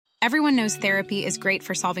Everyone knows therapy is great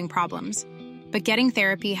for solving problems, but getting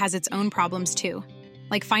therapy has its own problems too,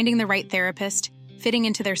 like finding the right therapist, fitting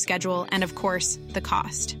into their schedule, and of course, the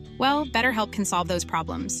cost. Well, BetterHelp can solve those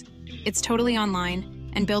problems. It's totally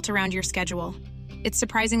online and built around your schedule. It's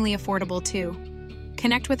surprisingly affordable too.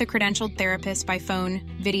 Connect with a credentialed therapist by phone,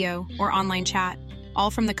 video, or online chat,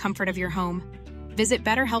 all from the comfort of your home. Visit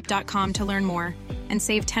BetterHelp.com to learn more and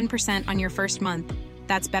save 10% on your first month.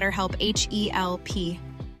 That's BetterHelp, H-E-L-P.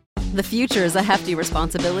 The future is a hefty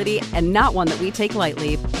responsibility and not one that we take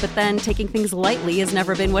lightly. But then taking things lightly has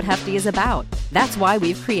never been what Hefty is about. That's why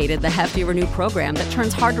we've created the Hefty Renew program that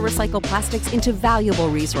turns hard-to-recycle plastics into valuable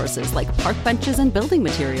resources like park benches and building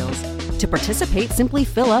materials. To participate, simply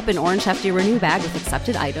fill up an orange Hefty Renew bag with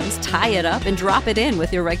accepted items, tie it up, and drop it in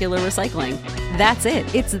with your regular recycling. That's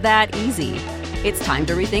it. It's that easy. It's time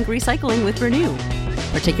to rethink recycling with Renew.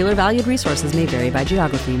 Particular valued resources may vary by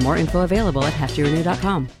geography. More info available at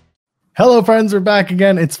heftyrenew.com. Hello, friends. We're back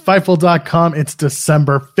again. It's Fightful.com. It's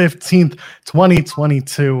December 15th,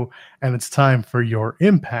 2022, and it's time for your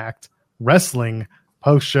Impact Wrestling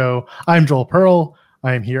post-show. I'm Joel Pearl.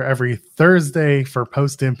 I am here every Thursday for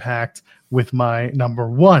Post-Impact with my number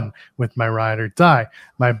one, with my ride or die,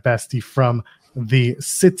 my bestie from the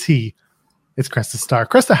city. It's Krista Starr.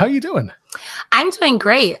 Krista, how you doing? I'm doing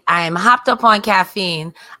great. I'm hopped up on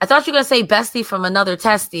caffeine. I thought you were going to say bestie from another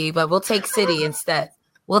testy, but we'll take city instead.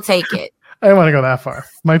 We'll take it. I don't want to go that far.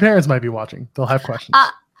 My parents might be watching. They'll have questions.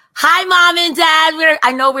 Hi, Mom and Dad.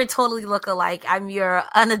 I know we're totally look-alike. I'm your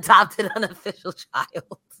unadopted, unofficial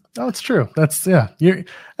child. Oh, it's true. That's You're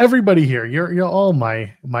everybody here. You're all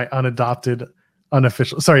my unadopted,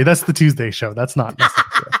 unofficial. Sorry, that's the Tuesday show. That's not.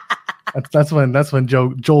 That's when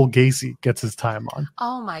Joel Gacy gets his time on.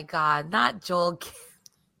 Oh my God, not Joel.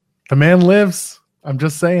 The man lives. I'm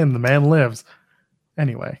just saying, the man lives.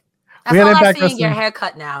 Anyway. That's all I'm seeing your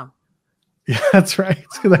haircut now. Yeah, that's right.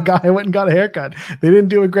 That guy went and got a haircut. They didn't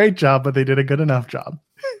do a great job, but they did a good enough job.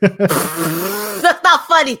 That's not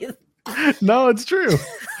funny. No, it's true.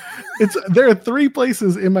 There are 3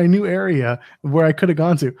 places in my new area where I could have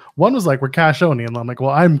gone to. One was like, we're cash only. And I'm like, well,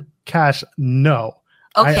 I'm cash. No.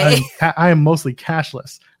 Okay. I am mostly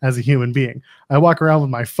cashless as a human being. I walk around with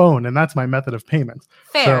my phone, and that's my method of payment.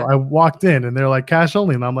 Fair. So I walked in, and they're like, cash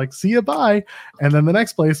only. And I'm like, see ya, bye. And then the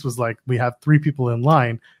next place was like, we have 3 people in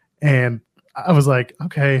line. And I was like,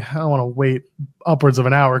 okay, I don't want to wait upwards of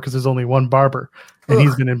an hour because there's only one barber. And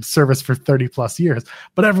he's been in service for 30 plus years.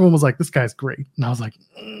 But everyone was like, this guy's great. And I was like,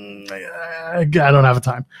 I don't have a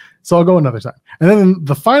time. So I'll go another time. And then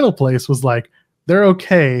the final place was like, they're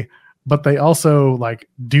okay, but they also like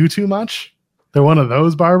do too much. They're one of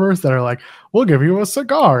those barbers that are like, we'll give you a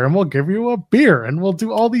cigar and we'll give you a beer and we'll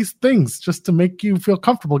do all these things just to make you feel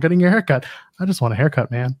comfortable getting your haircut. I just want a haircut,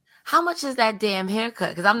 man. How much is that damn haircut?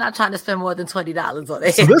 Because I'm not trying to spend more than $20 on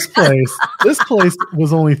it. So this place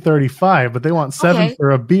was only $35, but they want $7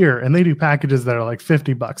 for a beer, and they do packages that are like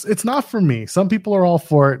 $50. It's not for me. Some people are all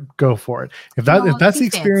for it. Go for it. If that's the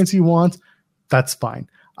experience you want, that's fine.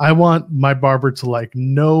 I want my barber to like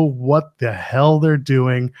know what the hell they're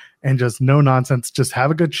doing and just no nonsense. Just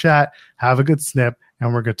have a good chat, have a good snip,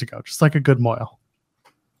 and we're good to go. Just like a good moil.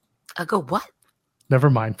 A good what?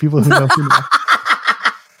 Never mind. People who don't know.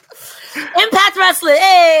 Impact Wrestling.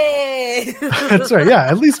 Hey! That's right. Yeah.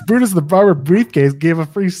 At least Brutus the Barber Briefcase gave a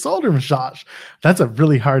free shoulder massage. That's a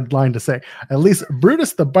really hard line to say. At least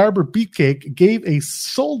Brutus the Barber Beefcake gave a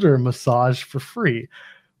shoulder massage for free.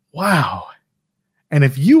 Wow. And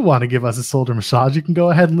if you want to give us a shoulder massage, you can go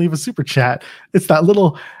ahead and leave a super chat. It's that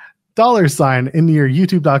little $sign in your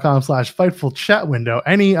youtube.com/Fightful chat window.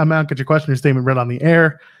 Any amount, get your question or statement read on the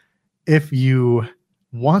air. If you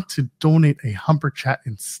want to donate a Humper Chat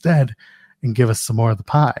instead and give us some more of the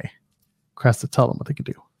pie, Cresta, tell them what they can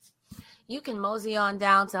do. You can mosey on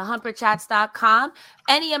down to humperchats.com.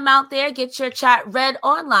 Any amount there, get your chat read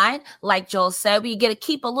online. Like Joel said, we get to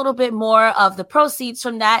keep a little bit more of the proceeds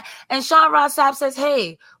from that. And Sean Ross Sapp says,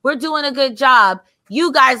 hey, we're doing a good job.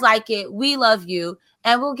 You guys like it. We love you.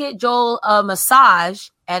 And we'll get Joel a massage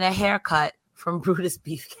and a haircut from Brutus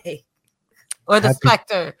Beefcake. Or the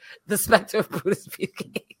Spectre of Brutus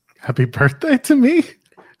Beefcake. Happy birthday to me?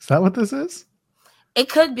 Is that what this is? It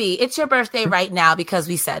could be. It's your birthday right now because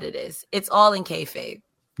we said it is. It's all in kayfabe.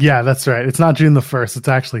 Yeah, that's right. It's not June the 1st. It's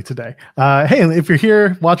actually today. Hey, if you're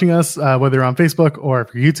here watching us, whether you're on Facebook or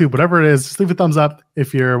if you're YouTube, whatever it is, just leave a thumbs up.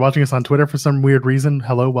 If you're watching us on Twitter for some weird reason,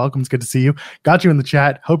 hello, welcome. It's good to see you. Got you in the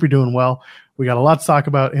chat. Hope you're doing well. We got a lot to talk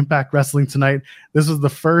about Impact Wrestling tonight. This was the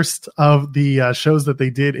first of the shows that they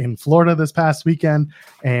did in Florida this past weekend,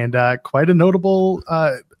 and quite a notable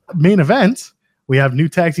main event. We have new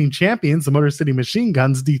tag team champions. The Motor City Machine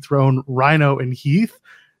Guns dethrone Rhino and Heath.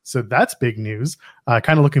 So that's big news.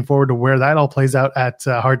 Kind of looking forward to where that all plays out at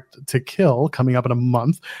Hard to Kill coming up in a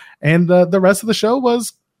month. And the rest of the show there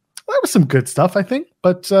was some good stuff, I think.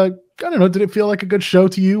 But I don't know, did it feel like a good show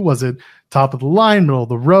to you? Was it top of the line, middle of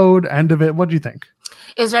the road, end of it? What do you think?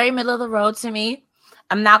 It's very middle of the road to me.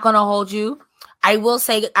 I'm not going to hold you. I will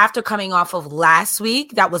say after coming off of last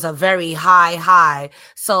week, that was a very high.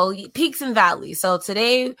 So peaks and valleys. So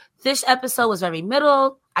today, this episode was very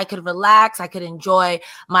middle. I could relax. I could enjoy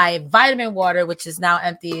my vitamin water, which is now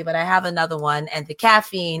empty, but I have another one and the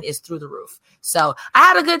caffeine is through the roof. So I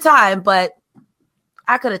had a good time, but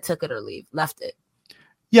I could have took it or left it.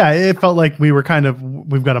 Yeah, it felt like we've got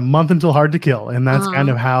a month until Hard to Kill. And that's kind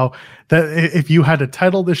of how that, if you had to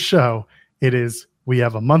title this show, it is, we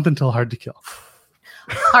have a month until Hard to Kill.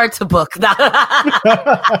 Hard to book.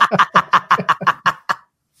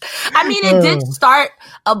 I mean, it did start,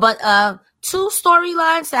 but two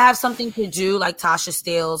storylines to have something to do, like Tasha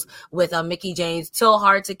Steelz with Mickie James, till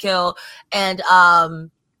Hard to Kill. And I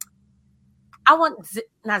want,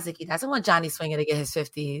 not Zicky Dax, I want Johnny Swinger to get his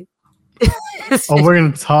 50. We're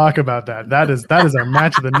going to talk about that. That is our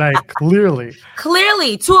match of the night, clearly.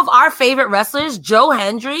 Clearly, two of our favorite wrestlers, Joe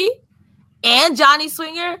Hendry and Johnny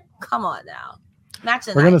Swinger. Come on now. Match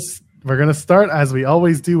of the night. We're gonna start as we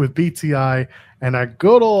always do with BTI and our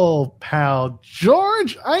good old pal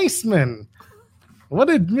George Iceman. What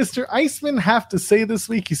did Mr. Iceman have to say this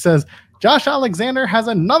week? He says Josh Alexander has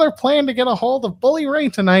another plan to get a hold of Bully Ray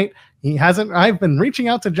tonight. I've been reaching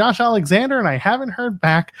out to Josh Alexander and I haven't heard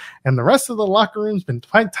back, and the rest of the locker room's been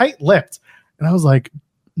tight-lipped. And I was like,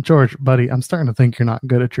 George, buddy, I'm starting to think you're not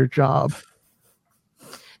good at your job.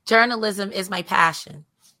 Journalism is my passion.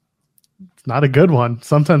 It's not a good one.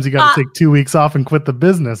 Sometimes you got to take 2 weeks off and quit the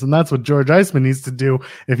business. And that's what George Iceman needs to do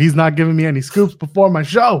if he's not giving me any scoops before my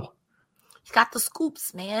show. He's got the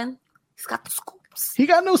scoops, man. He's got the scoops. He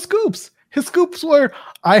got no scoops. His scoops were,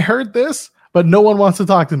 I heard this, but no one wants to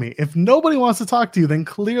talk to me. If nobody wants to talk to you, then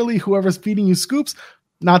clearly whoever's feeding you scoops,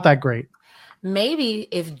 not that great. Maybe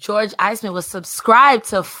if George Iceman was subscribed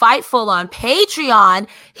to Fightful on Patreon,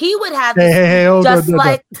 he would have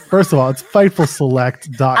First of all, it's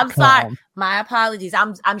FightfulSelect.com. I'm sorry. My apologies.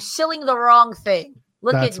 I'm shilling the wrong thing.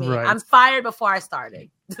 That's at me. Right. I'm fired before I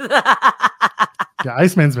started. Yeah,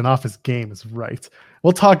 Iceman's been off his game is right.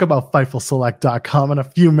 We'll talk about FightfulSelect.com in a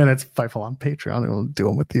few minutes. Fightful on Patreon. We'll do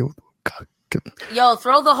them with you. God. Yo,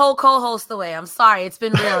 throw the whole co-host away. I'm sorry. It's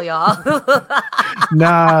been real, y'all.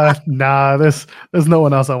 Nah. There's no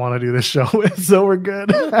one else I want to do this show with, so we're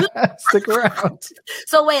good. Stick around.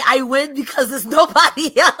 So wait, I win because there's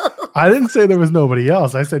nobody else. I didn't say there was nobody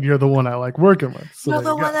else. I said you're the one I like working with. So you're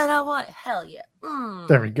the one that I want. Hell yeah.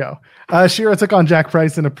 There we go. Shera took on Jack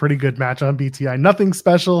Price in a pretty good match on BTI. Nothing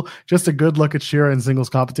special, just a good look at Shera in singles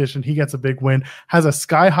competition. He gets a big win, has a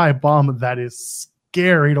sky-high bomb that is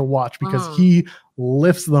scary to watch because he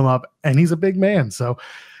lifts them up and he's a big man. So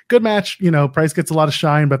good match. Price gets a lot of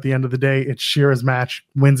shine, but at the end of the day, it's Shera's match,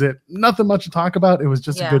 wins it. Nothing much to talk about. It was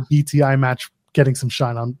just a good BTI match, getting some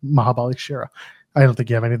shine on Mahabali Shera. I don't think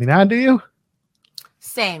you have anything to add, do you?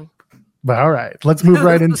 Same. But all right, let's move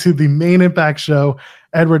right into the main Impact show.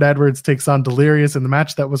 Edward Edwards takes on Delirious in the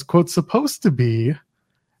match that was, quote, supposed to be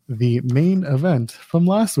the main event from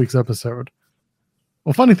last week's episode.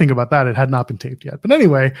 Well, funny thing about that, it had not been taped yet. But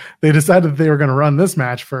anyway, they decided they were going to run this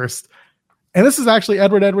match first. And this is actually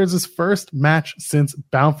Edward Edwards' first match since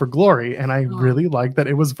Bound for Glory. And I really like that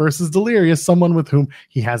it was versus Delirious, someone with whom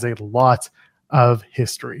he has a lot of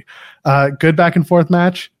history. Good back and forth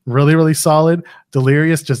match. Really, really solid.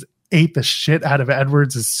 Delirious just ate the shit out of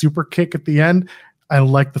Edwards' super kick at the end. I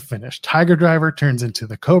like the finish. Tiger Driver turns into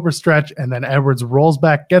the Cobra stretch, and then Edwards rolls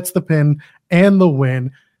back, gets the pin and the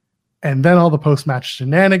win. And then all the post-match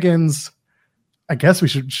shenanigans. I guess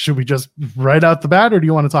should we just right out the bat, or do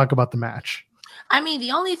you want to talk about the match? I mean,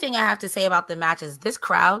 the only thing I have to say about the match is this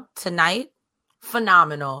crowd tonight,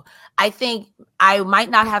 phenomenal. I think I might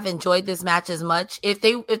not have enjoyed this match as much if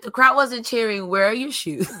the crowd wasn't cheering, "Where are your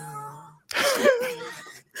shoes?"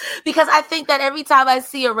 Because I think that every time I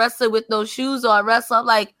see a wrestler with no shoes or a wrestler, I'm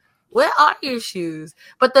like, where are your shoes?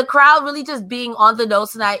 But the crowd really just being on the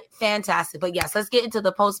nose tonight, fantastic. But yes, let's get into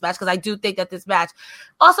the post-match because I do think that this match.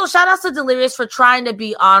 Also, shout out to Delirious for trying to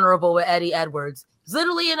be honorable with Eddie Edwards. He's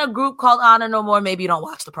literally in a group called Honor No More. Maybe you don't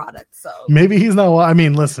watch the product. So maybe he's not. I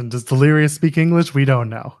mean, listen, does Delirious speak English? We don't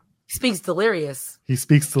know. He speaks Delirious. He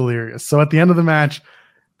speaks Delirious. So at the end of the match,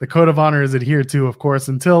 the code of honor is adhered to, of course,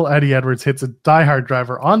 until Eddie Edwards hits a diehard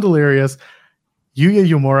driver on Delirious. Yuya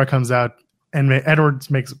Uemura comes out and Edwards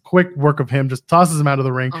makes quick work of him, just tosses him out of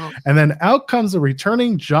the ring. And then out comes the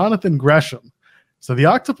returning Jonathan Gresham. So the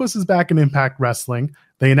Octopus is back in Impact Wrestling.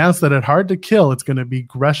 They announced that at Hard to Kill, it's going to be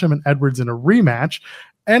Gresham and Edwards in a rematch.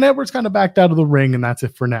 And Edwards kind of backed out of the ring, and that's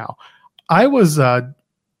it for now. I was,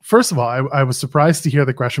 first of all, I was surprised to hear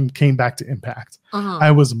that Gresham came back to Impact.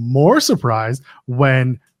 I was more surprised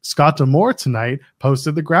when Scott D'Amore tonight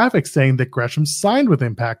posted the graphic saying that Gresham signed with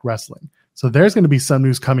Impact Wrestling. So there's going to be some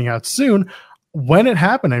news coming out soon. When it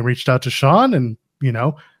happened, I reached out to Sean, and,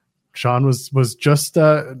 Sean was just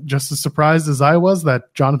as surprised as I was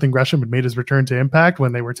that Jonathan Gresham had made his return to Impact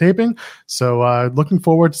when they were taping. So looking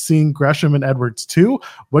forward to seeing Gresham and Edwards too.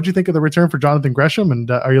 What do you think of the return for Jonathan Gresham? And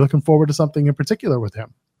are you looking forward to something in particular with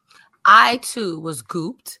him? I too was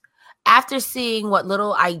gooped. After seeing what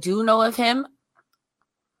little I do know of him,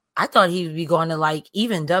 I thought he would be going to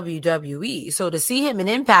even WWE. So to see him in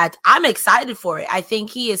Impact, I'm excited for it. I think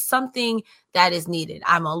he is something that is needed.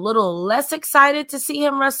 I'm a little less excited to see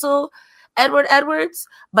him wrestle Edwards,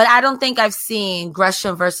 but I don't think I've seen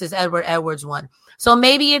Gresham versus Edwards one. So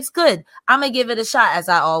maybe it's good. I'm going to give it a shot, as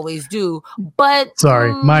I always do. But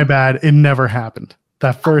sorry, my bad. It never happened.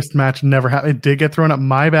 That first match never happened. It did get thrown up.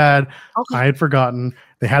 My bad. Okay. I had forgotten.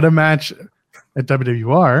 They had a match at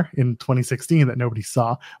WWR in 2016 that nobody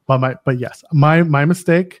saw. But yes, my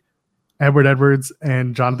mistake. Edwards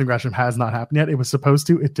and Jonathan Gresham has not happened yet. It was supposed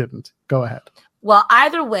to. It didn't. Go ahead. Well,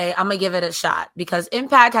 either way, I'm going to give it a shot because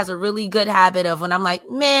Impact has a really good habit of when I'm like,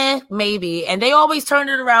 meh, maybe. And they always turn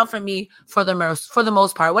it around for me for the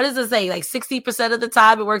most part. What does it say? 60% of the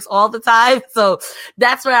time, it works all the time. So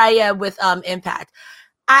that's where I am with Impact.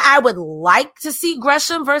 I would like to see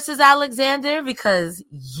Gresham versus Alexander because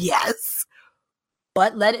yes,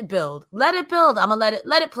 but let it build. Let it build. I'm going to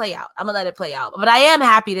let it play out. But I am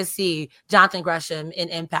happy to see Jonathan Gresham in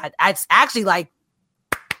Impact. It's actually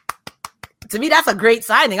to me, that's a great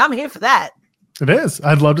signing. I'm here for that. It is.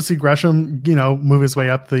 I'd love to see Gresham, move his way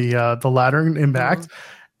up the ladder in Impact.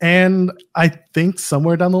 And I think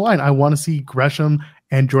somewhere down the line, I want to see Gresham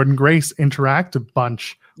and Jordan Grace interact a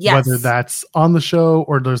bunch. Yes. Whether that's on the show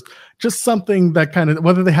or there's just something that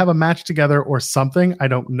whether they have a match together or something, I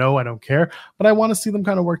don't know. I don't care. But I want to see them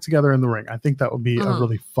kind of work together in the ring. I think that would be a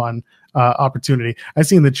really fun opportunity. I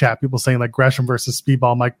see in the chat people saying Gresham versus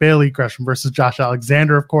Speedball Mike Bailey, Gresham versus Josh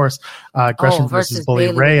Alexander, of course, Gresham versus Bully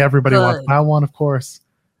Bailey Ray. Everybody wants that one, of course.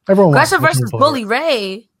 Everyone Gresham versus Bully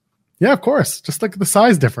Ray. Yeah, of course. Just look at the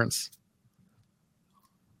size difference.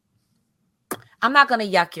 I'm not going to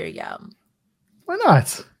yuck your yum. Why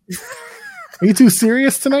not? Are you too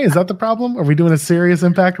serious tonight? Is that the problem? Are we doing a serious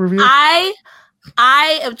Impact review? I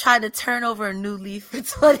am trying to turn over a new leaf for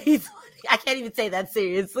 2020. I can't even say that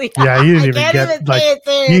seriously. Yeah, you didn't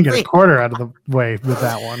even get a quarter out of the way with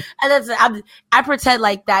that one. And I pretend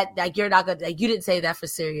that you're not gonna. You didn't say that for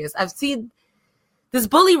serious. I've seen this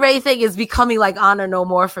Bully Ray thing is becoming Honor No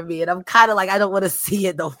More for me, and I'm kind of I don't want to see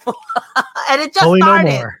it no more. And it just Bully started.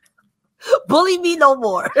 No More. Bully me no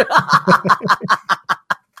more.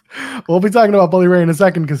 We'll be talking about Bully Ray in a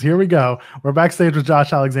second because here we go. We're backstage with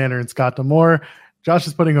Josh Alexander and Scott D'Amore. Josh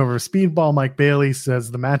is putting over Speedball. Mike Bailey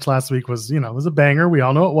says the match last week was a banger. We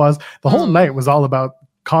all know it was. The whole night was all about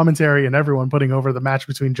commentary and everyone putting over the match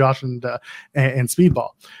between Josh and Speedball.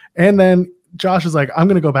 And then Josh is like, I'm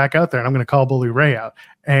going to go back out there and I'm going to call Bully Ray out.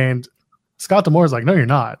 And Scott D'Amore is like, no, you're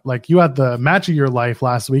not. You had the match of your life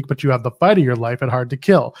last week, but you have the fight of your life at Hard to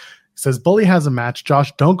Kill. Says Bully has a match.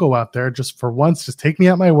 Josh, don't go out there. Just for once, just take me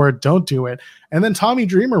at my word. Don't do it. And then Tommy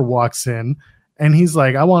Dreamer walks in and he's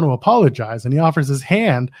like, I want to apologize. And he offers his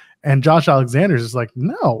hand. And Josh Alexander's just like,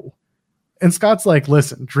 no. And Scott's like,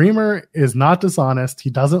 listen, Dreamer is not dishonest. He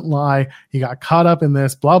doesn't lie. He got caught up in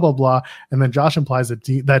this, blah, blah, blah. And then Josh implies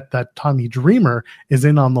that Tommy Dreamer is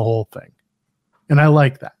in on the whole thing. And I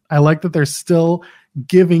like that. I like that they're still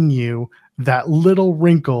giving you that little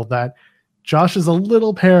wrinkle that Josh is a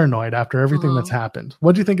little paranoid after everything that's happened.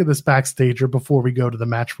 What do you think of this backstage or before we go to the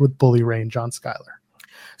match with Bully Ray and John Skyler?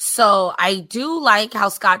 So I do like how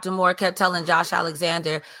Scott D'Amore kept telling Josh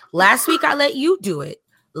Alexander, last week I let you do it.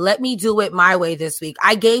 Let me do it my way this week.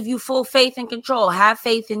 I gave you full faith and control. Have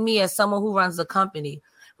faith in me as someone who runs the company.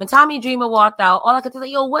 When Tommy Dreamer walked out, all I could say,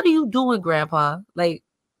 yo, what are you doing, Grandpa?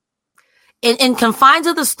 In confines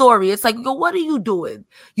of the story, it's yo, what are you doing?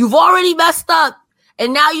 You've already messed up.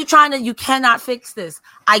 And now you cannot fix this.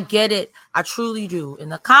 I get it. I truly do. In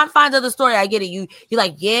the confines of the story, I get it. You're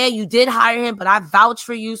like, yeah, you did hire him, but I vouch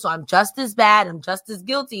for you. So I'm just as bad. I'm just as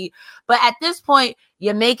guilty. But at this point,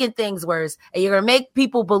 you're making things worse. And you're going to make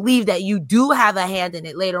people believe that you do have a hand in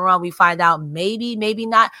it. Later on, we find out maybe, maybe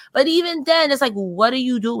not. But even then, it's what are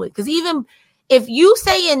you doing? Because even if you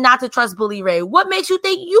saying not to trust Bully Ray, what makes you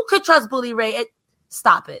think you could trust Bully Ray?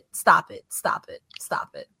 Stop it. Just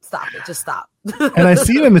stop. And I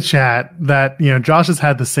see it in the chat that, Josh has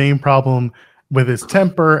had the same problem with his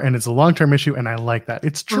temper, and it's a long-term issue, and I like that.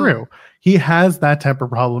 It's true. He has that temper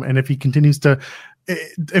problem, and if he continues to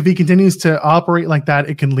operate like that,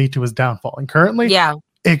 it can lead to his downfall. And currently,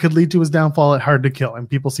 it could lead to his downfall at Hard to Kill, and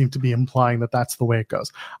people seem to be implying that that's the way it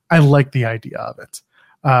goes. I like the idea of it.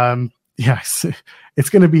 Yes, it's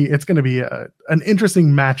going to be an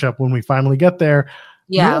interesting matchup when we finally get there.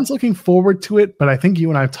 Yeah, no one's looking forward to it, but I think you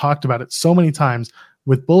and I have talked about it so many times.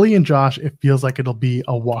 With Bully and Josh, it feels like it'll be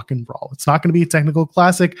a walk and brawl. It's not going to be a technical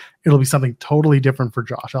classic. It'll be something totally different for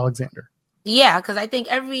Josh Alexander. Yeah, because I think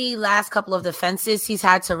every last couple of defenses he's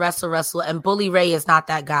had to wrestle, and Bully Ray is not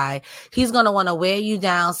that guy. He's going to want to wear you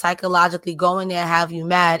down psychologically, go in there, have you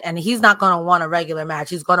mad, and he's not going to want a regular match.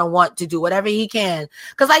 He's going to want to do whatever he can.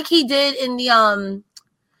 Because like he did in the,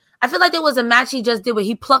 I feel like there was a match he just did where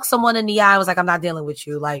he plucked someone in the eye. I was like, I'm not dealing with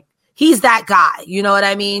you. Like, he's that guy. You know what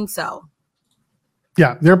I mean? So.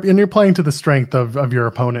 Yeah, you're playing to the strength of your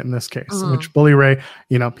opponent in this case, which Bully Ray,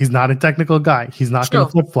 he's not a technical guy. He's not going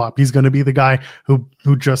to flip-flop. He's going to be the guy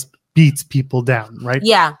who just beats people down, right?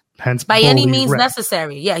 Yeah. Hence, by any means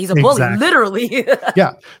necessary. Yeah, he's a bully, literally.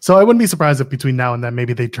 Yeah. So I wouldn't be surprised if between now and then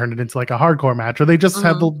maybe they turn it into like a hardcore match, or they just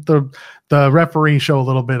have the referee show a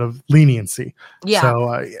little bit of leniency. Yeah.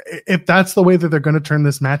 So if that's the way that they're going to turn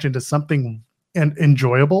this match into something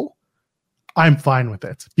enjoyable, I'm fine with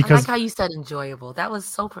it. Because I like how you said enjoyable. That was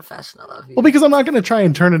so professional of you. Well, because I'm not going to try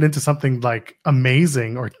and turn it into something like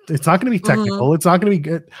amazing, or it's not going to be technical. It's not going to be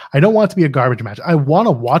good. I don't want it to be a garbage match. I want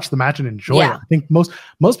to watch the match and enjoy it. I think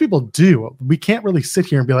most people do. We can't really sit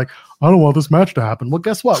here and be like, I don't want this match to happen. Well,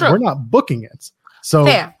 guess what? We're not booking it. So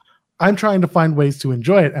I'm trying to find ways to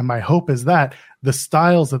enjoy it. And my hope is that the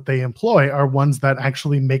styles that they employ are ones that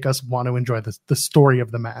actually make us want to enjoy the story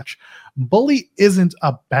of the match. Bully isn't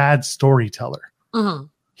a bad storyteller.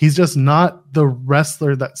 He's just not the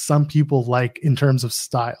wrestler that some people like in terms of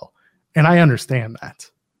style. And I understand that.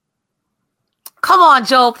 Come on,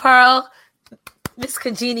 Joel Pearl. This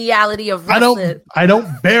congeniality of wrestling. I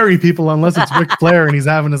don't bury people unless it's Ric Flair and he's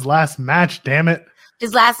having his last match, damn it.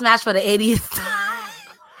 His last match for the 80th time.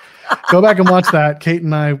 Go back and watch that. Kate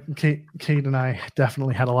and I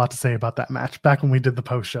definitely had a lot to say about that match back when we did the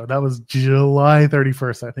post show. That was July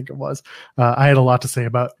 31st, I think it was. I had a lot to say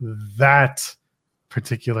about that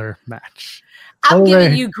particular match. I'm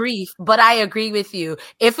giving you grief, but I agree with you.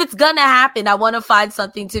 If it's going to happen, I want to find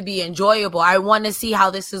something to be enjoyable. I want to see how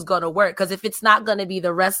this is going to work. Because if it's not going to be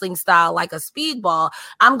the wrestling style like a speedball,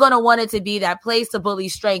 I'm going to want it to be that plays to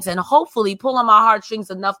Bully's strengths and hopefully pull on my heartstrings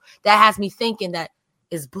enough that has me thinking that,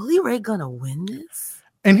 is Bully Ray gonna win this?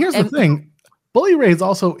 And here's the thing. Bully Ray is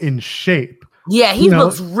also in shape. Yeah, he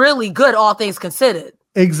looks really good, all things considered.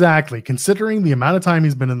 Exactly. Considering the amount of time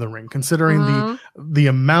he's been in the ring, considering the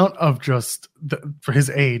amount of for his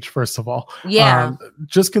age, first of all. Yeah.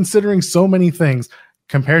 Just considering so many things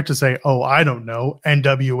compared to say, I don't know,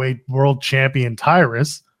 NWA World Champion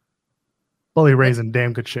Tyrus, Bully Ray's in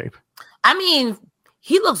damn good shape. I mean,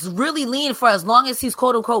 he looks really lean for as long as he's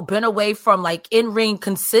quote unquote been away from like in ring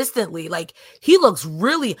consistently. Like he looks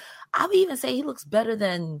really, I would even say he looks better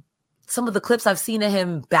than some of the clips I've seen of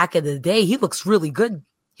him back in the day. He looks really good.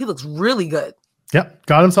 He looks really good. Yep.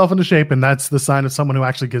 Got himself into shape. And that's the sign of someone who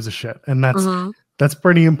actually gives a shit. And that's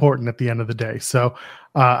pretty important at the end of the day. So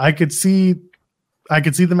I could see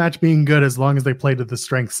the match being good as long as they play to the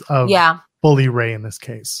strengths of Bully Ray in this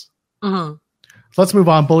case. So let's move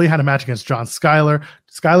on. Bully had a match against John Skyler.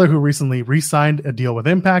 Skyler, who recently re-signed a deal with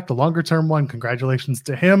Impact, a longer-term one. Congratulations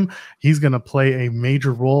to him. He's going to play a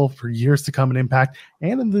major role for years to come in Impact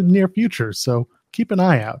and in the near future, so keep an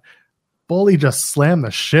eye out. Bully just slammed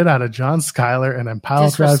the shit out of John Skyler and then power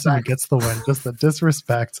drives him and gets the win. Just the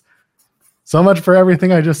disrespect. So much for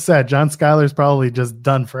everything I just said. John Skyler's probably just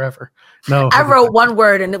done forever. No, I wrote one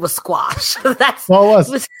word and it was squash. That's well,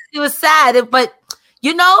 it was sad, but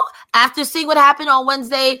after seeing what happened on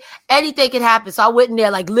Wednesday, anything can happen. So I went in there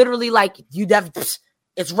literally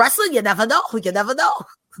it's wrestling. You never know. You never know.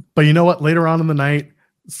 But you know what? Later on in the night,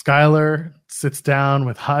 Skyler sits down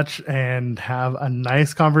with Hutch and have a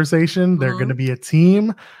nice conversation. They're going to be a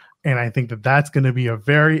team. And I think that that's going to be a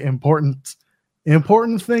very important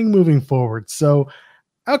thing moving forward. So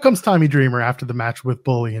out comes Tommy Dreamer after the match with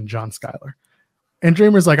Bully and John Skyler. And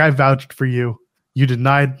Dreamer's like, I vouched for you. You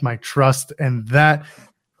denied my trust. And that,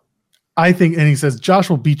 I think, and he says, Josh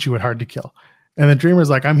will beat you at Hard to Kill. And then Dreamer's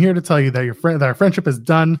like, I'm here to tell you that that our friendship is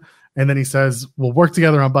done. And then he says, we'll work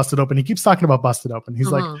together on Busted Open. He keeps talking about Busted Open. He's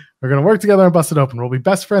like, Mm-hmm. we're going to work together on Busted Open. We'll be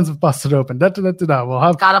best friends with Busted Open. Da, da, da, da, da. We'll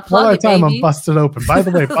have Gotta all plug our it, time baby. on Busted Open. By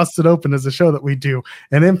the way, Busted Open is a show that we do.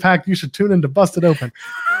 And Impact, you should tune into Busted Open.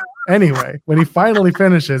 Anyway, when he finally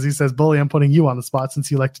finishes, he says, Bully, I'm putting you on the spot since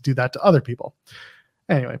you like to do that to other people.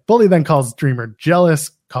 Anyway, Bully then calls Dreamer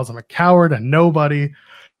jealous, calls him a coward, a nobody.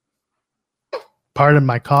 Pardon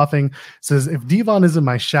my coughing. Says, if Devon is in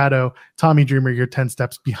my shadow, Tommy Dreamer, you're 10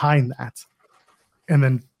 steps behind that. And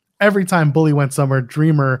then every time Bully went somewhere,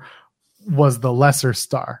 Dreamer was the lesser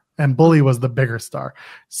star and Bully was the bigger star.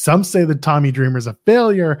 Some say that Tommy Dreamer's a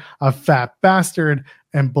failure, a fat bastard,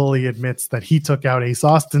 and Bully admits that he took out Ace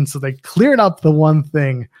Austin. So they cleared up the one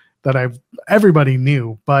thing that everybody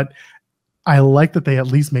knew, but I like that they at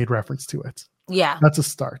least made reference to it. Yeah. That's a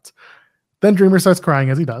start. Then Dreamer starts crying,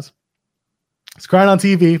 as he does. He's crying on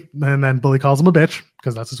TV, and then Bully calls him a bitch,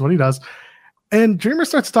 because that's just what he does. And Dreamer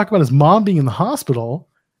starts to talk about his mom being in the hospital,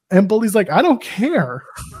 and Bully's like, I don't care.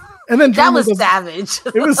 And then Dreamer That was savage.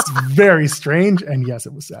 It was very strange, and yes,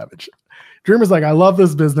 it was savage. Dreamer's like, I love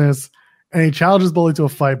this business, and he challenges Bully to a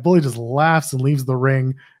fight. Bully just laughs and leaves the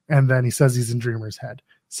ring, and then he says he's in Dreamer's head.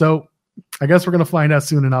 So I guess we're going to find out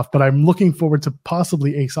soon enough, but I'm looking forward to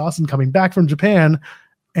possibly Ace Austin coming back from Japan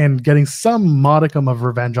and getting some modicum of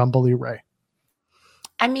revenge on Bully Ray.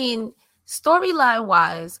 I mean, storyline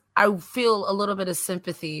wise, I feel a little bit of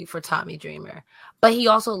sympathy for Tommy Dreamer, but he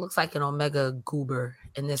also looks like an Omega goober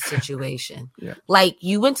in this situation. Yeah. Like,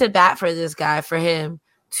 you went to bat for this guy for him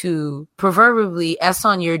to proverbially S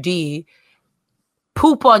on your D,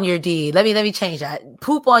 poop on your D. Let me change that.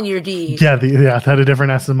 Poop on your D. Yeah, that had a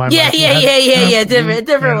different S in my mind. Yeah.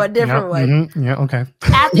 Different one. Mm-hmm, yeah, okay.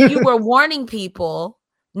 After you were warning people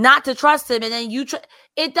not to trust him, and then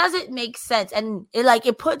it doesn't make sense, and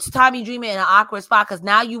it puts Tommy Dreamer in an awkward spot because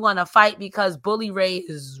now you want to fight because Bully Ray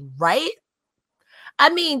is right. I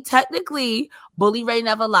mean, technically, Bully Ray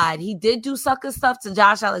never lied. He did do sucker stuff to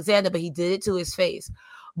Josh Alexander, but he did it to his face.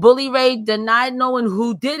 Bully Ray denied knowing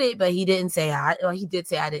who did it, but he didn't say he did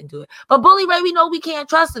say I didn't do it. But Bully Ray, we know we can't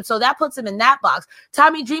trust him, so that puts him in that box.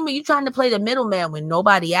 Tommy Dreamer, you trying to play the middleman when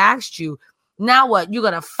nobody asked you. Now what? You're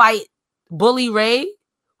gonna fight Bully Ray,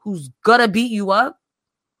 who's gonna beat you up?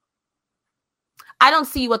 I don't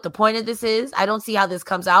see what the point of this is. I don't see how this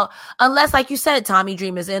comes out unless, like you said, Tommy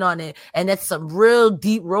Dreamer's in on it, and that's some real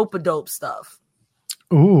deep rope-a-dope stuff.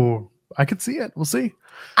 Ooh, I could see it. We'll see.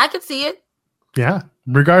 I could see it. Yeah.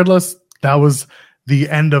 Regardless, that was the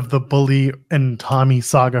end of the Bully and Tommy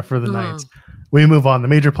saga for the night. We move on. The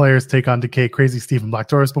major players take on Decay, Crazy Steve, and Black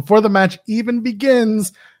Taurus. Before the match even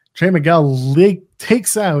begins, Trey Miguel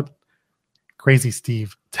takes out Crazy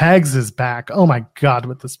Steve, tags his back. Oh my God,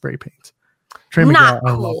 with the spray paint. Trey Miguel, cool.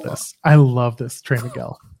 I love this. I love this, Trey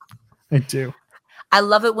Miguel. I do. I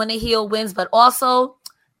love it when a heel wins, but also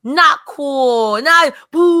not cool. Not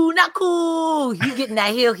cool. He getting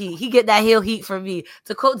that heel heat. He get that heel heat for me.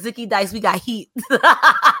 To quote Zicky Dice, we got heat.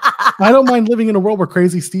 I don't mind living in a world where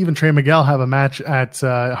Crazy Steve and Trey Miguel have a match at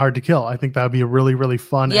Hard to Kill. I think that would be a really, really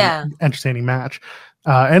fun and entertaining match.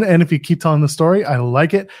 And if you keep telling the story, I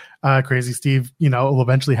like it. Crazy Steve, will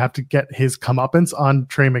eventually have to get his comeuppance on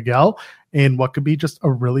Trey Miguel in what could be just a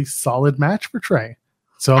really solid match for Trey.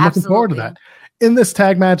 So I'm looking forward to that. In this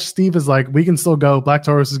tag match, Steve is like, we can still go. Black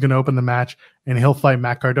Taurus is going to open the match, and he'll fight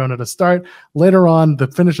Matt Cardona to start. Later on, the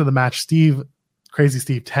finish of the match, Crazy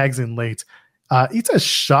Steve tags in late. Eats a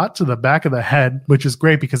shot to the back of the head, which is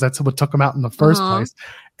great because that's what took him out in the first place.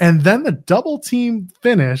 And then the double team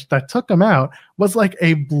finish that took him out was like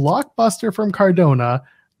a blockbuster from Cardona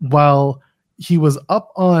while he was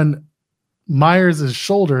up on Myers'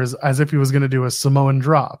 shoulders as if he was going to do a Samoan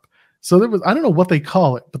drop. So there was, I don't know what they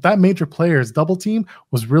call it, but that major players double team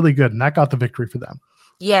was really good, and that got the victory for them.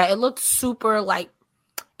 Yeah, it looked super it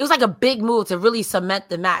was like a big move to really cement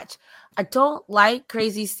the match. I don't like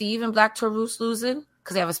Crazy Steve and Black Taurus losing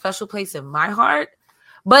because they have a special place in my heart,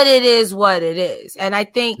 but it is what it is. And I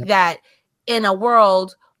think that in a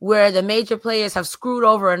world where the major players have screwed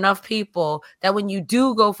over enough people that when you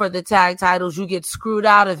do go for the tag titles, you get screwed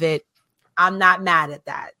out of it. I'm not mad at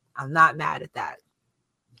that.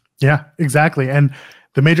 Yeah, exactly. And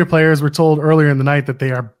the major players were told earlier in the night that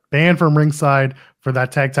they are banned from ringside for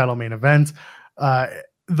that tag title main event. The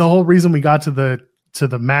whole reason we got to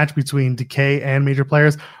the match between Decay and major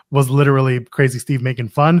players was literally Crazy Steve making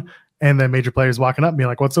fun, and then major players walking up and being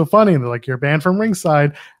like, what's so funny? And they're like, you're banned from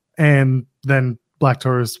ringside. And then Black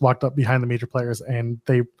Taurus walked up behind the major players and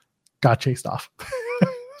they got chased off.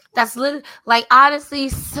 That's literally, honestly,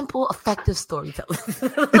 simple, effective storytelling.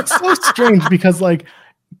 It's so strange because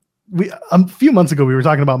a few months ago we were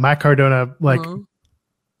talking about Matt Cardona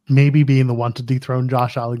maybe being the one to dethrone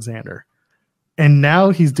Josh Alexander. And now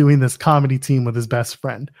he's doing this comedy team with his best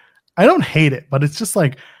friend. I don't hate it, but it's just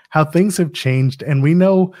like how things have changed. And we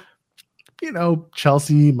know,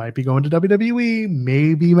 Chelsea might be going to WWE.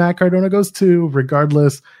 Maybe Matt Cardona goes too.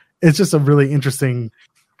 Regardless, it's just a really interesting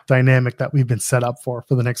dynamic that we've been set up for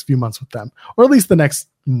the next few months with them, or at least the next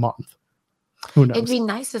month. Who knows? It'd be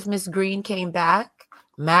nice if Miss Green came back.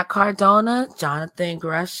 Matt Cardona, Jonathan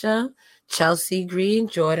Gresham, Chelsea Green,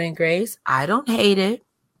 Jordynne Grace. I don't hate it.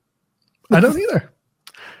 I don't either.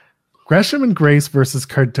 Gresham and Grace versus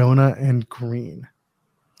Cardona and Green.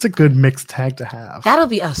 It's a good mixed tag to have. That'll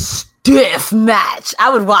be a stiff match. I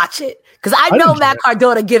would watch it because I know Matt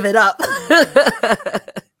Cardona give it up. I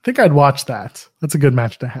think I'd watch that. That's a good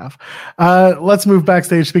match to have. Let's move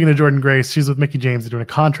backstage. Speaking of Jordynne Grace, she's with Mickie James. They're doing a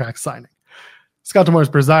contract signing. Scott D'Amore is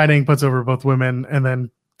presiding, puts over both women, and then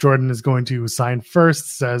Jordan is going to sign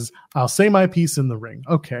first, says, I'll say my piece in the ring.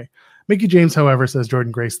 Okay. Mickie James, however, says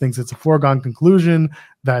Jordynne Grace thinks it's a foregone conclusion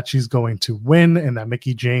that she's going to win and that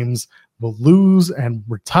Mickie James will lose and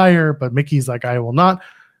retire. But Mickey's like, I will not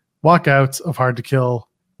walk out of Hard to Kill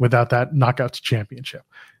without that knockout championship.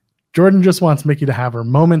 Jordan just wants Mickie to have her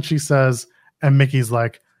moment, she says. And Mickey's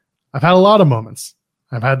like, I've had a lot of moments.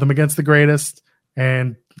 I've had them against the greatest.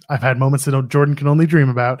 And I've had moments that Jordan can only dream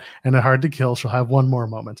about. And at Hard to Kill, she'll have one more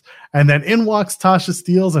moment. And then in walks Tasha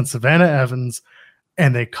Steelz and Savannah Evans.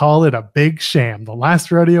 And they call it a big sham. The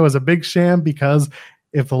last rodeo is a big sham because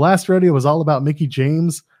if the last rodeo was all about Mickie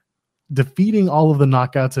James defeating all of the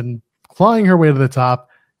knockouts and clawing her way to the top,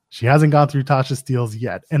 she hasn't gone through Tasha Steelz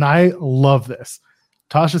yet. And I love this.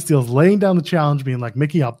 Tasha Steelz laying down the challenge, being like,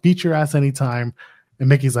 Mickie, I'll beat your ass anytime. And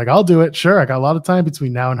Mickey's like, I'll do it. Sure, I got a lot of time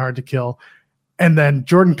between now and Hard to Kill. And then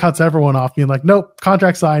Jordan cuts everyone off, being like, nope,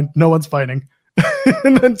 contract signed. No one's fighting.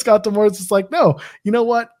 And then Scott D'Amore's just like, no, you know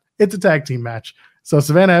what? It's a tag team match. So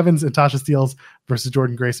Savannah Evans and Tasha Steelz versus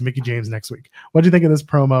Jordynne Grace and Mickie James next week. What do you think of this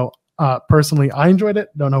promo? Personally, I enjoyed it.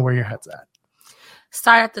 Don't know where your head's at.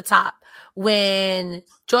 Start at the top. When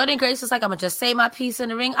Jordynne Grace was like, I'm going to just say my piece in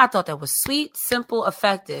the ring, I thought that was sweet, simple,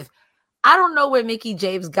 effective. I don't know where Mickie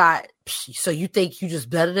James got, so you think you just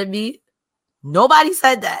better than me? Nobody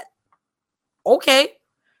said that. Okay.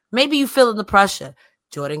 Maybe you feeling the pressure.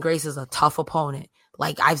 Jordynne Grace is a tough opponent.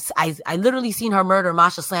 Like I literally seen her murder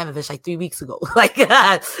Masha Slamovich like 3 weeks ago. Like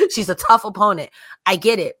she's a tough opponent. I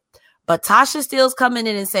get it. But Tasha Steelz coming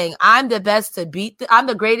in and saying, I'm the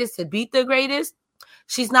greatest to beat the greatest.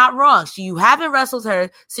 She's not wrong. You haven't wrestled her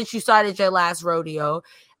since you started your last rodeo.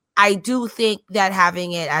 I do think that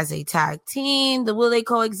having it as a tag team, will they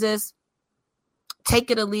coexist?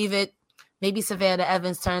 Take it or leave it. Maybe Savannah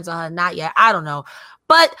Evans turns on her. Not yet. I don't know.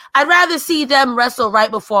 But I'd rather see them wrestle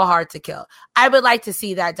right before Hard to Kill. I would like to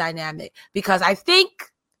see that dynamic because I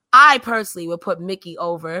think I personally would put Mickie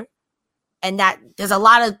over, and that there's a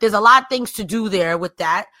lot of things to do there with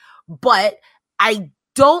that. But I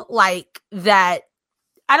don't like that.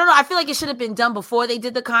 I don't know. I feel like it should have been done before they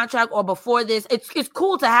did the contract or before this. It's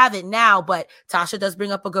cool to have it now, but Tasha does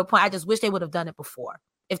bring up a good point. I just wish they would have done it before,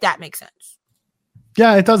 if that makes sense.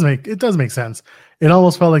 Yeah, it does make sense. It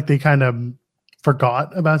almost felt like they kind of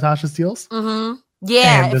forgot about Tasha Steelz. Mm-hmm.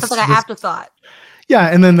 Yeah, it feels like an afterthought. Yeah,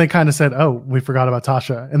 and then they kind of said, oh, we forgot about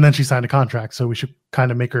Tasha. And then she signed a contract, so we should kind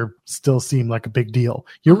of make her still seem like a big deal.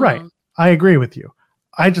 You're right. I agree with you.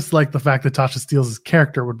 I just like the fact that Tasha Steelz'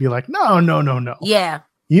 character would be like, no. Yeah.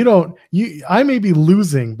 I may be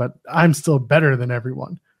losing, but I'm still better than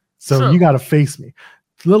everyone. So You got to face me.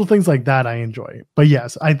 Little things like that I enjoy. But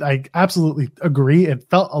yes, I absolutely agree. It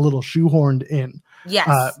felt a little shoehorned in.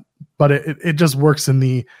 Yes. But it just works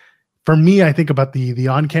for me, I think about the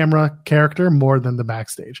on-camera character more than the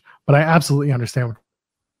backstage. But I absolutely understand.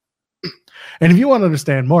 And if you want to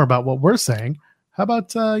understand more about what we're saying, how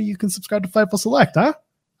about you can subscribe to Fightful Select, huh?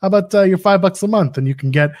 How about your $5 a month and you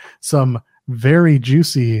can get some very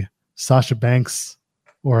juicy Sasha Banks,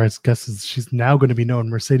 or I guess she's now going to be known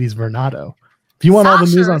Mercedes Varnado. If you want all the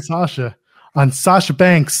news on Sasha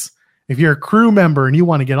Banks, if you're a crew member and you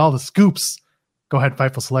want to get all the scoops, go ahead,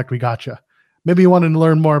 Fightful Select, we got you. Maybe you want to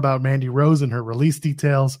learn more about Mandy Rose and her release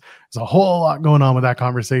details. There's a whole lot going on with that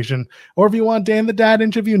conversation. Or if you want Dan the Dad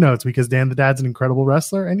interview notes, because Dan the Dad's an incredible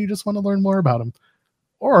wrestler and you just want to learn more about him.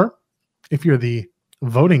 Or if you're the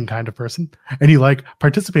voting kind of person and you like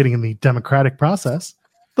participating in the democratic process,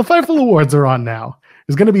 the Fightful Awards are on now.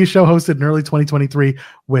 There's going to be a show hosted in early 2023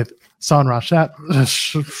 with Sean Rossap.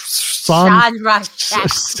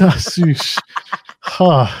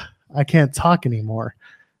 I can't talk anymore.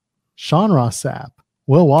 Sean Rossap,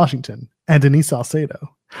 Will Washington, and Denise Salcedo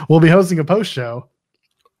will be hosting a post show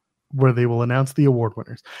where they will announce the award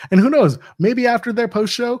winners. And who knows, maybe after their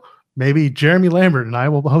post show, maybe Jeremy Lambert and I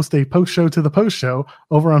will host a post show to the post show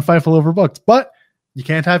over on Fightful Overbooked. But you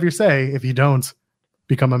can't have your say if you don't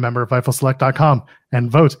become a member of FightfulSelect.com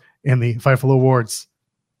and vote in the Fightful Awards.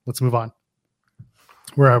 Let's move on.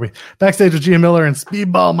 Where are we? Backstage with Gia Miller and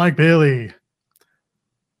Speedball Mike Bailey.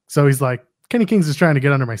 So he's like, Kenny Kings is trying to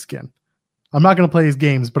get under my skin. I'm not going to play his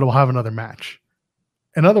games, but we'll have another match.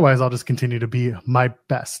 And otherwise, I'll just continue to be my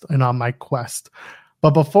best and on my quest. But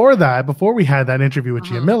before we had that interview with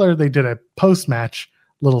Gia Miller, they did a post-match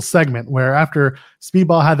little segment where after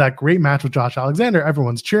Speedball had that great match with Josh Alexander,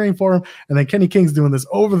 everyone's cheering for him. And then Kenny King's doing this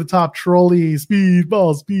over-the-top trolley,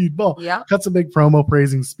 Speedball. Yeah. Cuts a big promo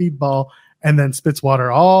praising Speedball and then spits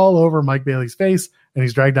water all over Mike Bailey's face. And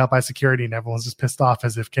he's dragged out by security and everyone's just pissed off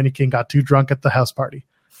as if Kenny King got too drunk at the house party.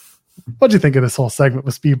 What'd you think of this whole segment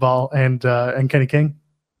with Speedball and Kenny King?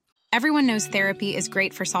 Everyone knows therapy is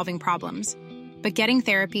great for solving problems, but getting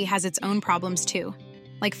therapy has its own problems too,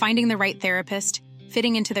 like finding the right therapist,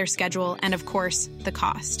 fitting into their schedule, and of course, the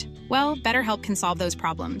cost. Well, BetterHelp can solve those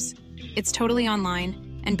problems. It's totally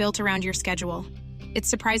online and built around your schedule. It's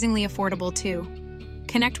surprisingly affordable too.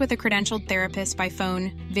 Connect with a credentialed therapist by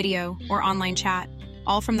phone, video, or online chat,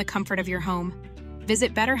 all from the comfort of your home.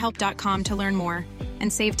 Visit BetterHelp.com to learn more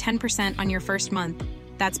and save 10% on your first month.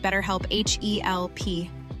 That's BetterHelp, H-E-L-P.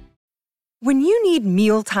 When you need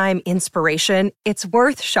mealtime inspiration, it's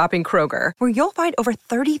worth shopping Kroger, where you'll find over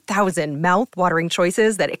 30,000 mouth-watering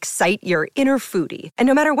choices that excite your inner foodie. And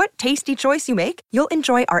no matter what tasty choice you make, you'll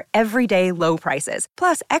enjoy our everyday low prices,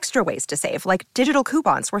 plus extra ways to save, like digital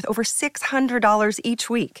coupons worth over $600 each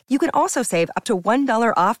week. You can also save up to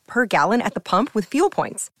 $1 off per gallon at the pump with fuel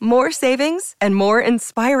points. More savings and more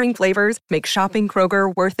inspiring flavors make shopping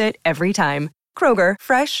Kroger worth it every time. Kroger,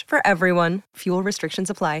 fresh for everyone. Fuel restrictions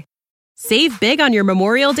apply. Save big on your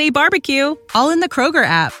Memorial Day barbecue, all in the Kroger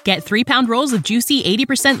app. Get 3-pound rolls of juicy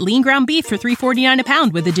 80% lean ground beef for $3.49 a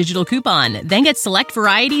pound with a digital coupon. Then get select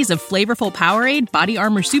varieties of flavorful Powerade, Body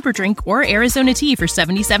Armor Super Drink, or Arizona tea for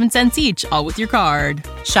 77 cents each, all with your card.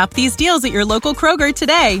 Shop these deals at your local Kroger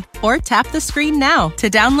today, or tap the screen now to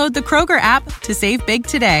download the Kroger app to save big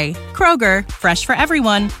today. Kroger, fresh for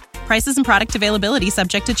everyone. Prices and product availability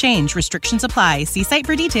subject to change. Restrictions apply. See site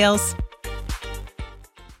for details.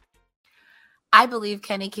 I believe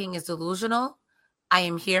Kenny King is delusional. I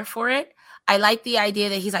am here for it. I like the idea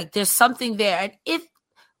that he's like, there's something there. And if,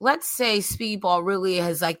 let's say, Speedball really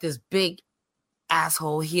has like this big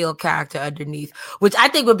asshole heel character underneath, which I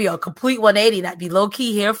think would be a complete 180 that I'd be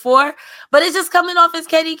low-key here for. But it's just coming off as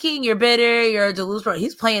Kenny King. You're bitter. You're a delusional.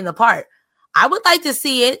 He's playing the part. I would like to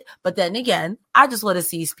see it. But then again, I just want to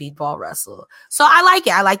see Speedball wrestle. So I like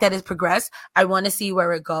it. I like that it's progressed. I want to see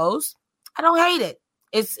where it goes. I don't hate it.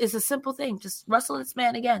 It's a simple thing. Just wrestle this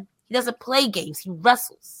man again. He doesn't play games. He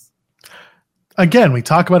wrestles. Again, we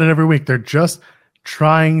talk about it every week. They're just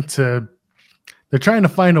trying to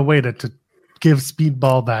find a way to give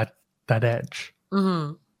Speedball that edge.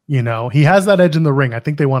 Mm-hmm. You know, he has that edge in the ring. I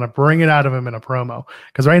think they want to bring it out of him in a promo.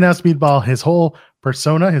 Because right now, Speedball, his whole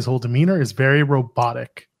persona, his whole demeanor is very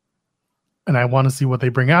robotic. And I want to see what they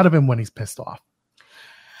bring out of him when he's pissed off.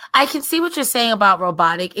 I can see what you're saying about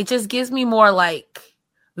robotic. It just gives me more like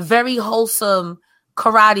very wholesome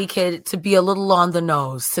Karate Kid to be a little on the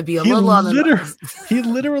nose, nose. He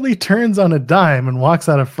literally turns on a dime and walks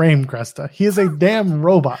out of frame, Cresta. He is a damn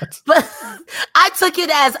robot. But I took it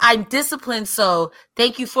as I'm disciplined, so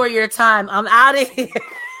thank you for your time. I'm out of here.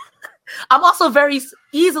 I'm also very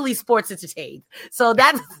easily sports entertained. So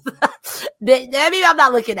that's maybe I'm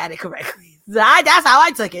not looking at it correctly. That's how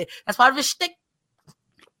I took it. That's part of his shtick.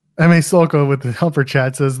 M.A. Solko with the Humper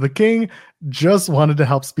Chat says the King just wanted to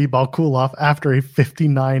help Speedball cool off after a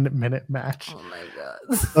 59-minute match. Oh my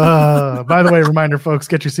God. By the way, reminder, folks,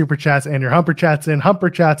 get your Super Chats and your Humper Chats in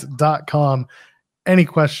humperchats.com. Any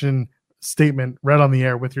question, statement, read on the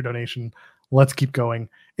air with your donation. Let's keep going.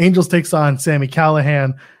 Angels takes on Sami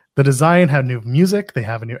Callihan. The design had new music. They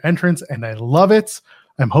have a new entrance, and I love it.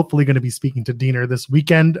 I'm hopefully going to be speaking to Diener this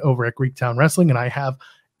weekend over at Greektown Wrestling, and I have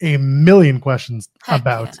a million questions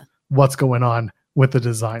about what's going on with the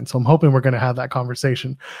design. So I'm hoping we're going to have that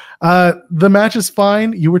conversation. The match is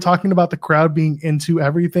fine. You were talking about the crowd being into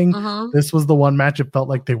everything. Mm-hmm. This was the one match it felt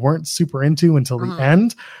like they weren't super into until the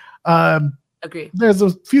end. Agree. There's a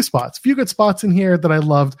few good spots in here that I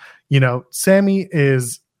loved. You know, Sami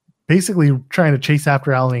is basically trying to chase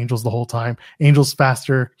after Alan Angels the whole time. Angels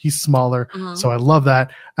faster, he's smaller. Mm-hmm. So I love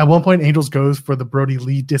that. At one point, Angels goes for the Brody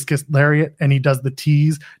Lee discus lariat and he does the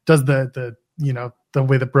tease, does the the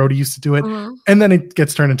way that Brody used to do it. Mhm. And then it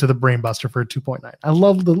gets turned into the Brainbuster for a 2.9. I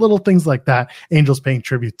love the little things like that. Angel's paying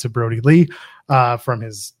tribute to Brody Lee from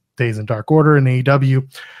his days in Dark Order and AEW.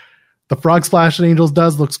 The frog splash that Angels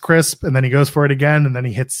does looks crisp, and then he goes for it again, and then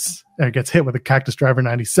he gets hit with a Cactus Driver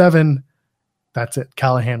 97. That's it.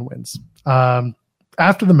 Callahan wins.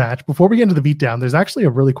 After the match, before we get into the beatdown, there's actually a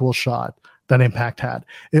really cool shot that Impact had.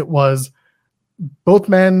 It was both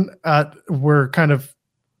men were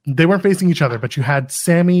they weren't facing each other, but you had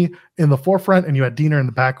Sammy in the forefront and you had Deaner in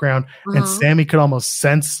the background, and Sammy could almost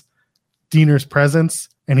sense Deaner's presence,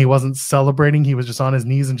 and he wasn't celebrating. He was just on his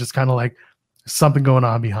knees and just kind of like, something going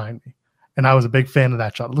on behind me. And I was a big fan of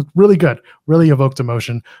that shot. It looked really good, really evoked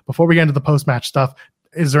emotion. Before we get into the post-match stuff,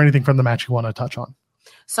 is there anything from the match you want to touch on?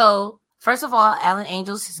 So, first of all, Alan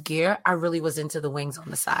Angels, his gear, I really was into the wings on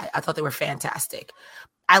the side. I thought they were fantastic.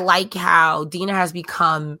 I like how Deaner has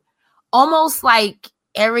become almost like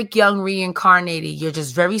Eric Young reincarnated. You're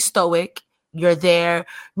just very stoic. You're there.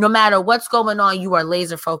 No matter what's going on, you are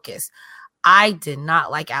laser focused. I did not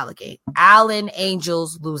like Alan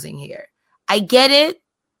Angels losing here. I get it,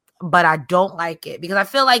 but I don't like it because I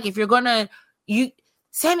feel like if you're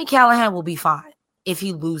Sami Callihan will be fine if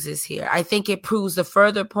he loses here. I think it proves the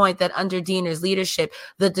further point that under Deaner's leadership,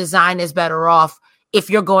 the design is better off if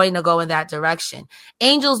you're going to go in that direction.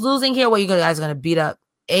 Angels losing here, you guys going to beat up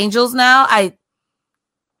Angels now? He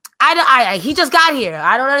just got here.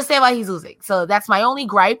 I don't understand why he's losing. So that's my only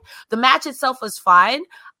gripe. The match itself was fine.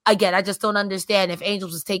 Again, I just don't understand if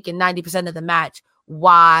Angels was taking 90% of the match,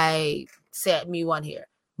 why Sammy won here.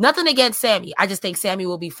 Nothing against Sammy. I just think Sammy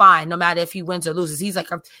will be fine no matter if he wins or loses. He's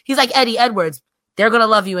like Eddie Edwards. They're going to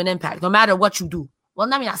love you in Impact no matter what you do. Well,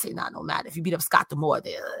 let me not say no matter. If you beat up Scott D'Amore,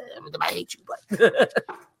 they might hate you. But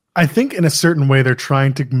I think in a certain way they're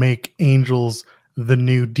trying to make Angels the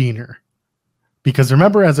new Deaner. Because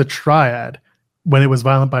remember, as a triad, when it was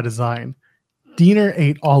Violent by Design, Deaner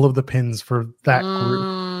ate all of the pins for that group.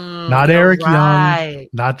 Not Eric Young,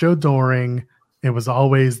 not Joe Doring. It was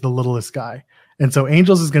always the littlest guy. And so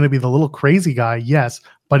Angels is going to be the little crazy guy, yes,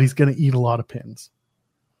 but he's going to eat a lot of pins.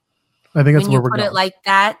 I think that's where we're going. When you put it like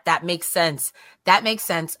that, that makes sense. That makes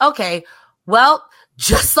sense. Okay, well,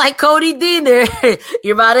 just like Cody Deaner,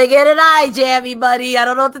 you're about to get an eye jammy, buddy. I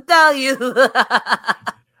don't know what to tell you.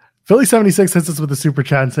 Philly76 hits us with a super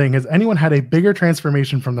chat saying, has anyone had a bigger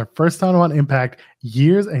transformation from their first time on Impact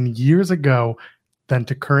years and years ago than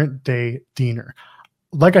to current day Deaner?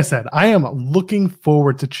 Like I said, I am looking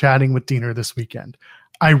forward to chatting with Deaner this weekend.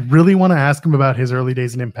 I really want to ask him about his early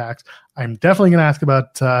days in Impact. I'm definitely going to ask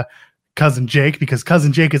about Cousin Jake, because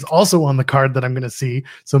Cousin Jake is also on the card that I'm going to see.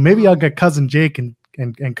 So maybe I'll get Cousin Jake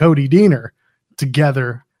and Cody Deaner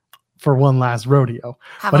together for one last rodeo.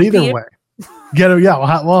 But either way,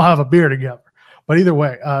 we'll have a beer together. But either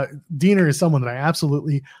way, Deaner is someone that I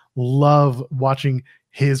absolutely love watching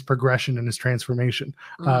his progression and his transformation.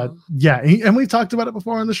 And we talked about it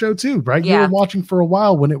before on the show too, right? Yeah. You were watching for a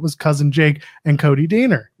while when it was Cousin Jake and Cody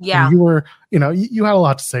Deaner. Yeah. And you were, you had a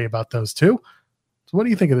lot to say about those two. So what do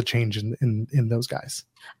you think of the change in those guys?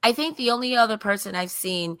 I think the only other person I've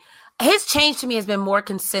seen, his change to me has been more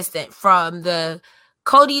consistent from the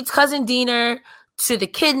Cody's Cousin Deaner to the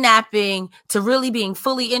kidnapping to really being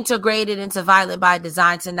fully integrated into Violent by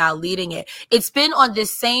Design to now leading it. It's been on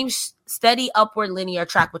this same steady upward linear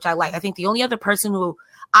track, which I like. I think the only other person who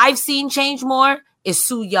I've seen change more is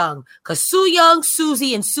Su Yung, because Su Yung,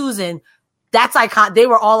 Susie, and Susan, that's iconic. They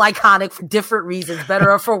were all iconic for different reasons,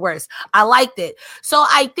 better or for worse. I liked it. So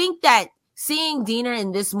I think that seeing Deaner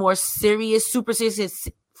in this more serious, super serious,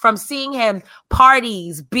 from seeing him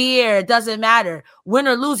parties, beer, doesn't matter. Win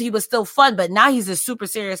or lose, he was still fun, but now he's a super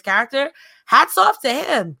serious character. Hats off to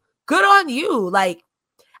him. Good on you. Like,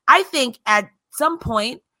 I think at some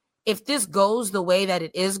point, if this goes the way that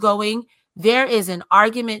it is going, there is an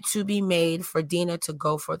argument to be made for Deaner to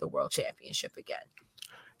go for the world championship again.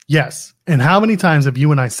 Yes. And how many times have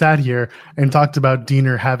you and I sat here and talked about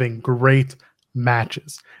Deaner having great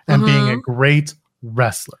matches and being a great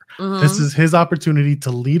wrestler? This is his opportunity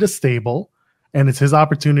to lead a stable, and it's his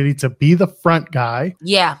opportunity to be the front guy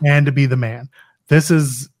and to be the man.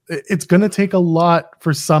 It's going to take a lot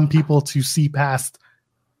for some people to see past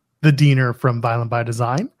the Deaner from Violent by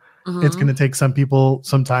Design. It's going to take some people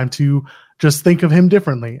some time to just think of him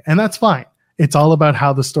differently, and that's fine. It's all about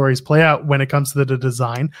how the stories play out when it comes to the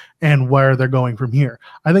design and where they're going from here.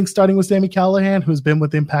 I think starting with Sami Callihan, who's been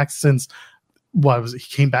with Impact since he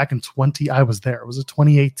came back in I was there. Was it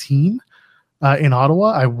 2018 in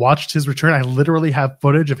Ottawa? I watched his return. I literally have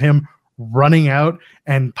footage of him running out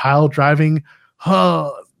and pile driving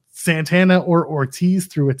Santana or Ortiz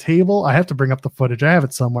through a table. I have to bring up the footage. I have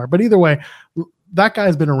it somewhere. But either way, that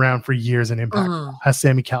guy's been around for years in Impact. Has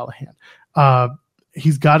Sami Callihan.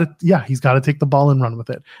 He's got to take the ball and run with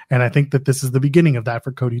it. And I think that this is the beginning of that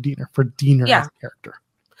for Cody Deaner, for Deaner as a character.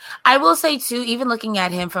 I will say too, even looking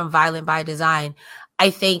at him from Violent by Design, I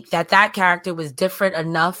think that character was different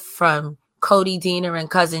enough from Cody Deaner and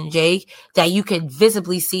Cousin Jake that you could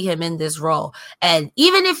visibly see him in this role. And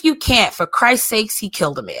even if you can't, for Christ's sakes, he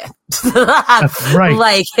killed a man. That's right.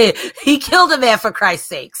 Like he killed a man, for Christ's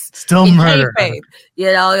sakes. Still murder.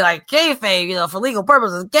 Like kayfabe, for legal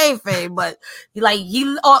purposes, kayfabe. But he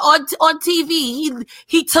on TV,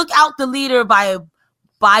 he took out the leader by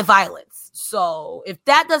violence. So if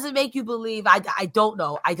that doesn't make you believe, I don't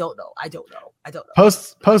know.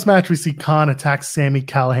 Post match, we see Khan attack Sami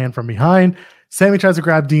Callihan from behind. Sami tries to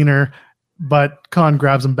grab Deaner, but Khan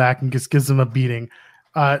grabs him back and just gives him a beating.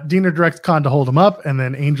 Deaner directs Khan to hold him up, and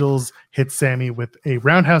then Angels hits Sami with a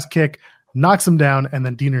roundhouse kick, knocks him down, and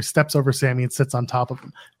then Deaner steps over Sami and sits on top of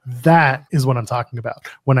him. That is what I'm talking about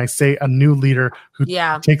when I say a new leader who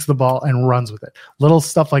takes the ball and runs with it. Little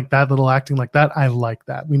stuff like that, little acting like that. I like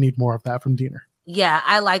that. We need more of that from Deaner. Yeah,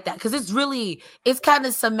 I like that because it's kind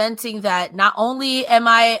of cementing that not only am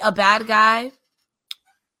I a bad guy,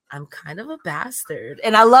 I'm kind of a bastard.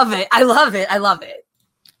 And I love it. I love it.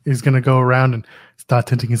 He's going to go around and start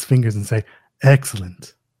tinting his fingers and say,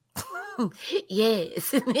 excellent.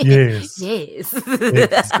 Yes.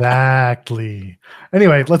 Exactly.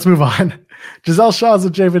 Anyway, let's move on. Giselle Shaw's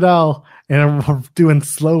with Jay Vidal, and we're doing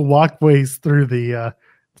slow walkways through the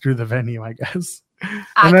venue, I guess.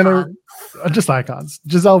 And then just icons.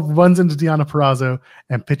 Giselle runs into Deonna Purrazzo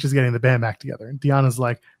and pitches getting the band back together. And Deanna's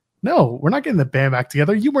like, no, we're not getting the band back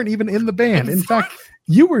together. You weren't even in the band. In fact,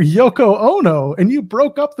 you were Yoko Ono and you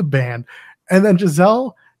broke up the band. And then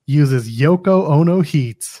Giselle uses Yoko Ono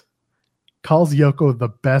heat, calls Yoko the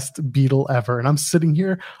best Beatle ever. And I'm sitting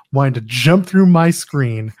here wanting to jump through my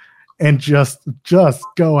screen and just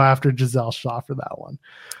go after Giselle Shaw for that one.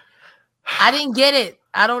 I didn't get it.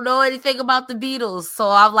 I don't know anything about the Beatles. So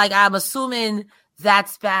I'm assuming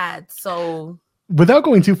that's bad. So without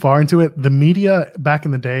going too far into it, the media back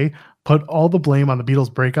in the day put all the blame on the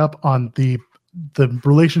Beatles breakup on the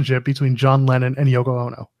relationship between John Lennon and Yoko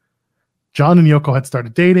Ono. John and Yoko had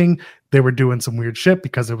started dating. They were doing some weird shit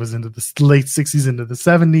because it was into the late 60s, into the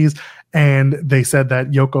 70s. And they said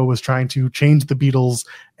that Yoko was trying to change the Beatles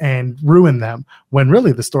and ruin them. When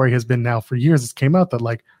really the story has been now for years, it came out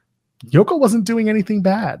that Yoko wasn't doing anything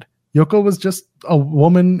bad. Yoko was just a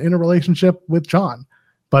woman in a relationship with John.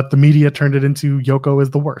 But the media turned it into Yoko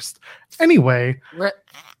is the worst. Anyway,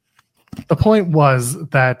 the point was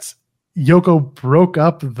that Yoko broke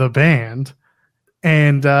up the band,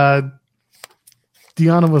 and Deonna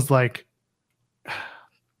was like,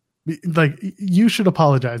 you should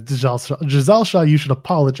apologize, Giselle Shaw, you should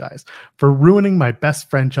apologize for ruining my best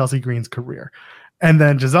friend Chelsea Green's career. And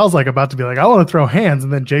then Giselle's about to be like, I want to throw hands.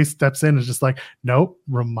 And then Jay steps in and is just like, nope,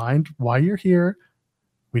 remind why you're here.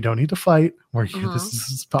 We don't need to fight. We're here. This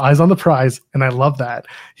is eyes on the prize. And I love that.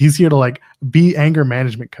 He's here to be anger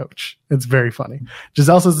management coach. It's very funny.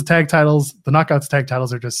 Giselle says the Knockouts tag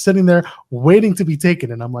titles are just sitting there waiting to be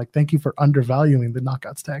taken. And I'm like, thank you for undervaluing the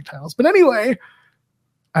Knockouts tag titles. But anyway,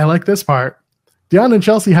 I like this part. Deonna and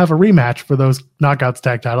Chelsea have a rematch for those Knockouts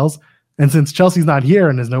tag titles. And since Chelsea's not here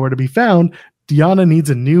and is nowhere to be found, Deonna needs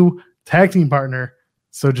a new tag team partner.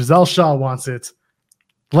 So Giselle Shaw wants it.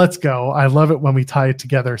 Let's go. I love it when we tie it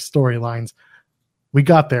together, storylines. We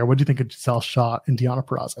got there. What do you think of Giselle Shaw and Deonna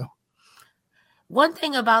Purrazzo? One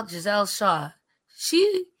thing about Giselle Shaw,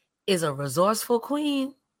 she is a resourceful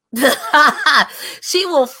queen. She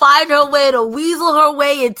will find her way to weasel her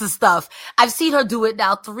way into stuff. I've seen her do it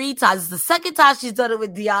now 3 times. It's the second time she's done it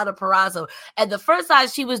with Deonna Purrazzo. And the first time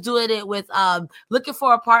she was doing it with looking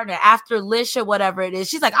for a partner after Lish or whatever it is.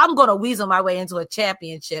 She's like, I'm going to weasel my way into a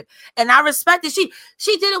championship. And I respect it.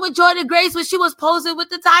 She did it with Jordynne Grace when she was posing with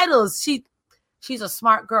the titles. She's a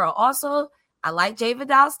smart girl. Also, I like Jay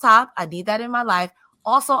Vidal's top. I need that in my life.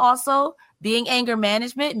 Also, being anger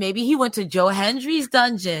management, maybe he went to Joe Hendry's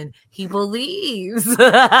dungeon. He believes.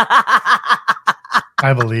 I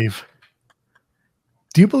believe.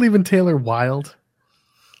 Do you believe in Taylor Wilde?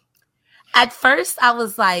 At first, I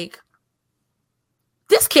was like,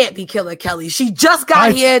 this can't be Killer Kelly. She just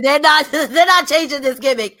got here. They're not changing this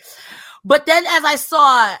gimmick. But then as I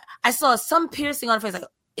saw some piercing on her face, like,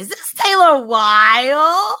 is this Taylor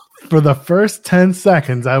Wilde? For the first 10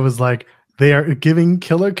 seconds, I was like, they are giving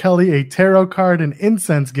Killer Kelly a tarot card and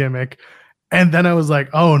incense gimmick. And then I was like,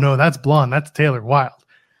 oh no, that's blonde. That's Taylor Wilde.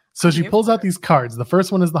 So she pulls out these cards. The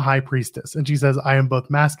first one is the High Priestess, and she says, I am both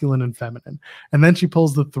masculine and feminine. And then she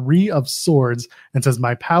pulls the Three of Swords and says,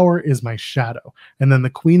 my power is my shadow. And then the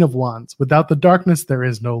Queen of Wands. Without the darkness, there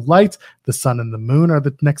is no light. The sun and the moon are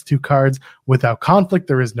the next two cards. Without conflict,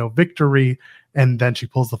 there is no victory. And then she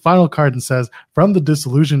pulls the final card and says, from the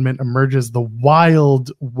disillusionment emerges the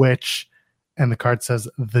wild witch. And the card says,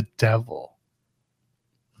 the devil.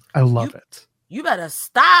 I love it. You better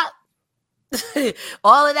stop.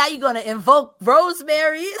 All of that, you're going to invoke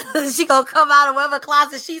Rosemary. She going to come out of whatever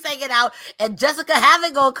closet she's hanging out, and Jessica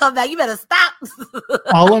Havoc going to come back. You better stop.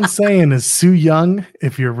 All I'm saying is, Su Yung,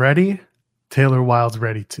 if you're ready, Taylor Wilde's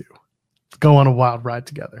ready too. Let's go on a wild ride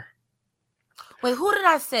together. Wait, who did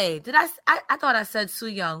I say? I thought I said Su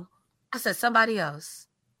Yung. I said somebody else.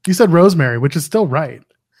 You said Rosemary, which is still right.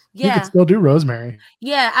 Yeah. You could still do Rosemary.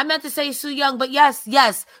 Yeah, I meant to say Su Yung, but yes.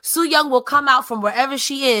 Su Yung will come out from wherever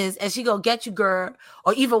she is, and she gonna get you, girl.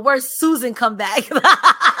 Or even worse, Susan come back.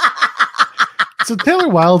 So Taylor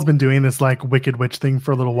Wilde's been doing this like Wicked Witch thing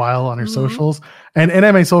for a little while on her socials. And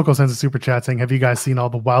NMA Solko sends a super chat saying, have you guys seen all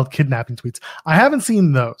the wild kidnapping tweets? I haven't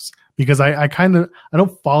seen those because I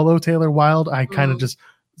don't follow Taylor Wilde. I kind of just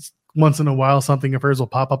once in a while something of hers will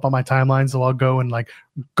pop up on my timeline, so I'll go and like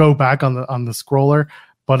go back on the scroller.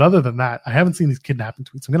 But other than that, I haven't seen these kidnapping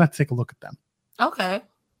tweets. I'm gonna have to take a look at them. Okay.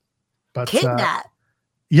 But kidnap.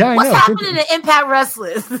 Yeah, I know. What's happening to Impact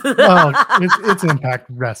Wrestling? Well, it's Impact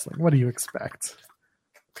Wrestling. What do you expect?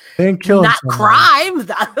 They ain't killing not someone.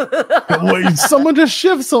 Crime. Wait, someone just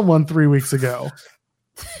shivved someone 3 weeks ago.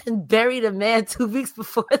 And buried a man 2 weeks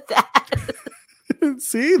before that.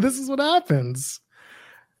 See, this is what happens.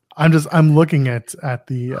 I'm looking at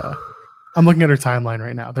the I'm looking at her timeline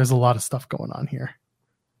right now. There's a lot of stuff going on here.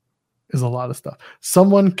 There's a lot of stuff.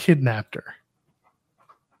 Someone kidnapped her.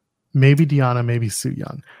 Maybe Deanna, maybe Su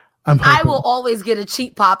Yung. I will always get a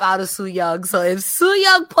cheap pop out of Su Yung. So if Su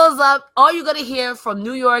Yung pulls up, all you're going to hear from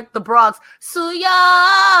New York, the Bronx, Su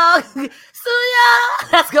Yung, Su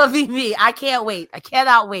Yung. That's going to be me. I can't wait. I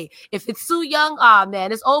cannot wait. If it's Su Yung,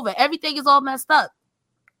 man, it's over. Everything is all messed up.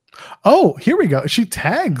 Oh, here we go. She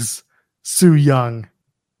tags Su Yung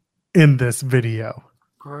in this video.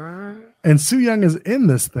 Girl. And Su Yung is in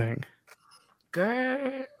this thing.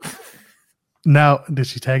 Girl. Now, did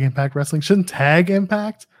she tag Impact Wrestling? Shouldn't tag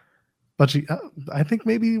Impact, but I think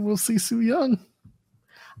maybe we'll see Su Yung.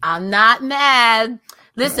 I'm not mad.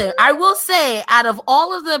 Listen, I will say, out of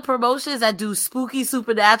all of the promotions that do spooky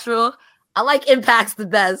supernatural, I like Impact's the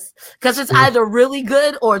best because it's either really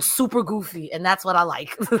good or it's super goofy, and that's what I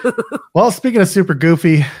like. Well, speaking of super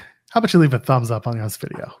goofy, how about you leave a thumbs up on this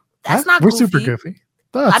video? That's not We're goofy. super goofy.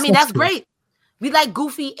 That's great. We like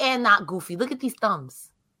goofy and not goofy. Look at these thumbs.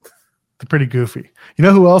 They're pretty goofy. You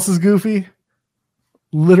know who else is goofy?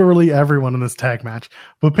 Literally everyone in this tag match.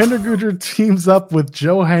 Bhupinder Gujjar teams up with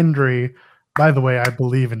Joe Hendry. By the way, I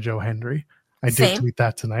believe in Joe Hendry. I did tweet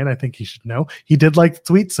that tonight. I think he should know. He did like the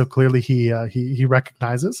tweet, so clearly he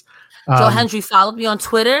recognizes. Joe Hendry followed me on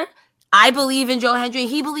Twitter. I believe in Joe Hendry.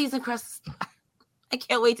 He believes in Chris. I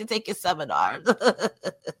can't wait to take his seminar.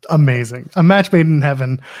 Amazing. A match made in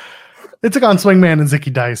heaven. It took on Swingman and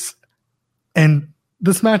Zicky Dice. And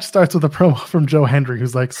this match starts with a promo from Joe Hendry,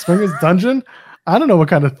 who's like, Swinger's Dungeon? I don't know what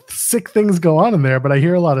kind of sick things go on in there, but I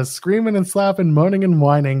hear a lot of screaming and slapping, moaning and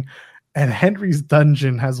whining. And Hendry's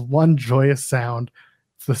Dungeon has one joyous sound.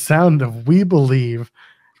 It's the sound of We Believe.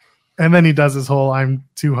 And then he does his whole, I'm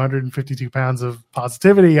 252 pounds of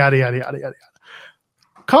positivity, yada, yada, yada, yada,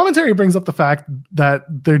 yada. Commentary brings up the fact that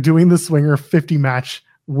they're doing the Swinger 50 match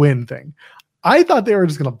win thing. I thought they were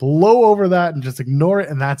just going to blow over that and just ignore it,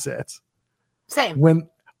 and that's it. Same. When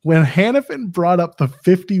Hannafin brought up the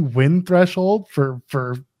 50 win threshold for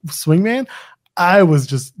Swingman, I was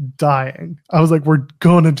just dying. I was like, we're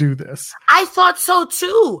going to do this. I thought so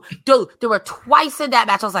too. Dude, there were twice in that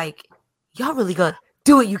match. I was like, y'all really good.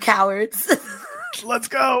 Do it, you cowards. Let's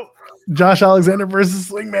go. Josh Alexander versus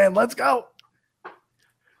Swingman. Let's go.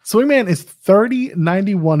 Swingman is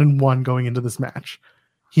 30-91-1 going into this match.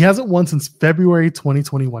 He hasn't won since February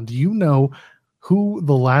 2021. Do you know who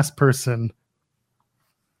the last person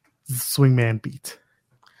Swingman beat?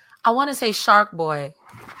 I want to say Shark Boy.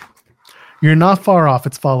 You're not far off.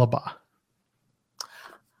 It's Falaba.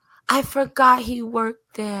 I forgot he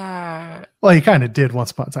worked there. Well, he kind of did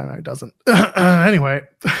once upon a time. Now he doesn't. Anyway,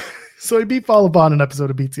 so he beat Falaba in an episode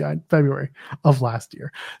of BTI in February of last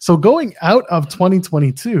year. So going out of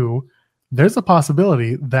 2022, there's a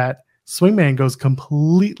possibility that Swingman goes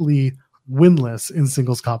completely winless in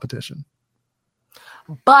singles competition.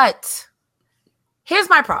 But here's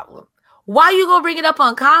my problem. Why you gonna bring it up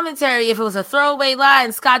on commentary if it was a throwaway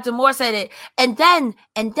line? Scott D'Amore said it, and then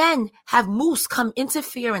have Moose come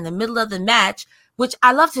interfere in the middle of the match, which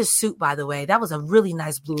I loved his suit, by the way. That was a really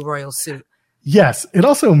nice Blue Royal suit. Yes, it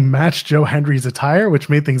also matched Joe Hendry's attire, which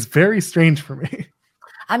made things very strange for me.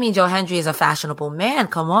 I mean, Joe Hendry is a fashionable man.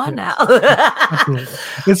 Come on now. Absolutely.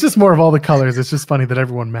 It's just more of all the colors. It's just funny that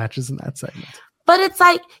everyone matches in that segment. But it's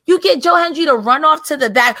like you get Joe Hendry to run off to the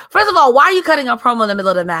back. First of all, why are you cutting a promo in the middle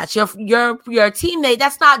of the match? Your teammate,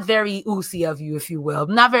 that's not very Uzi of you, if you will.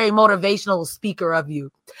 Not very motivational speaker of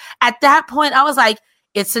you. At that point, I was like,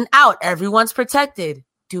 it's an out. Everyone's protected.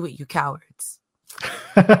 Do it, you cowards.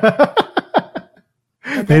 They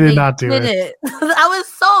did not do it.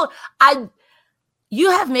 You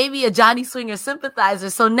have maybe a Johnny Swinger sympathizer.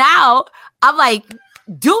 So now I'm like,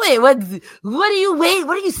 do it. What are you waiting?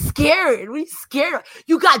 What are you scared? What are you scared of?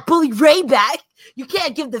 You got Bully Ray back. You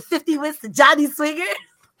can't give the 50 wins to Johnny Swinger.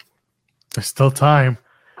 There's still time.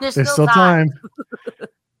 There's still time.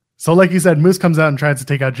 So like you said, Moose comes out and tries to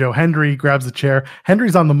take out Joe Hendry, grabs the chair.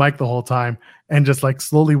 Hendry's on the mic the whole time and just like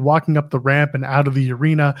slowly walking up the ramp and out of the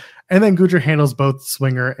arena. And then Gujar handles both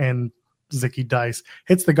Swinger and Zicky Dice,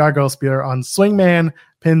 hits the Gargoyle Spear on Swingman,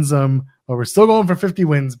 pins him. But we're still going for 50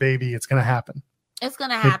 wins, baby. It's going to happen. It's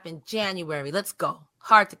going to happen. January. Let's go.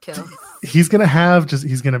 Hard to kill. He's going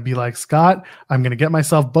to be like, Scott, I'm going to get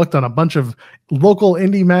myself booked on a bunch of local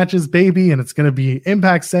indie matches, baby. And it's going to be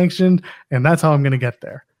Impact sanctioned. And that's how I'm going to get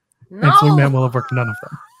there. No. And Swingman will have worked none of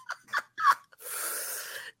them.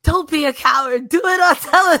 Don't be a coward. Do it on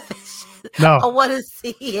television. No. I want to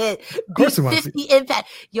see it. Of course we want to 50 Impact.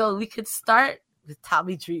 Yo, we could start with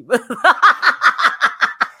Tommy Dreamer.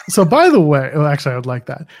 So by the way, actually, I would like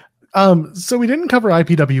that. So we didn't cover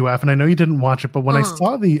IPWF, and I know you didn't watch it, but when I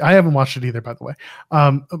saw I haven't watched it either, by the way.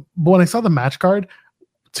 But when I saw the match card,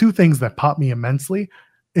 two things that popped me immensely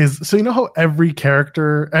is, so you know how every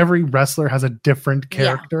wrestler has a different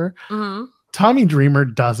character? Yeah. Mm-hmm. Tommy Dreamer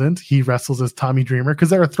doesn't. He wrestles as Tommy Dreamer because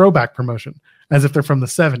they're a throwback promotion, as if they're from the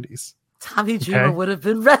 70s. Tommy Dreamer would have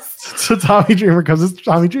been wrestled. So Tommy Dreamer comes as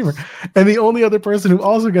Tommy Dreamer. And the only other person who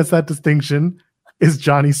also gets that distinction is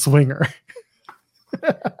Johnny Swinger.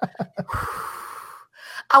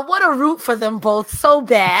 I want to root for them both so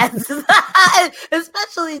bad,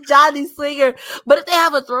 especially Johnny Swinger. But if they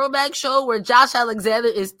have a throwback show where Josh Alexander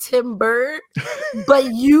is Tim Bird,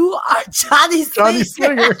 but you are Johnny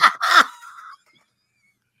Swinger.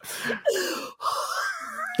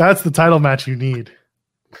 That's the title match you need.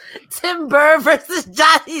 Tim Bird versus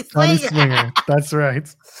Johnny Swinger. Johnny Swinger. That's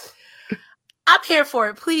right. I'm here for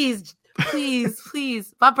it. Please.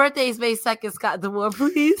 My birthday is May 2nd, Scott D'Amore,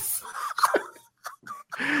 please.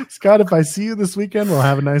 Scott, if I see you this weekend, we'll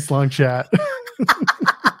have a nice long chat.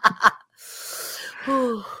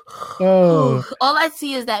 All I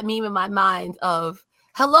see is that meme in my mind of,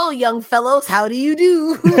 hello, young fellows, how do you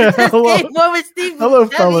do? Hello,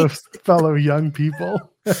 fellow young people.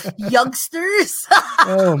 Youngsters.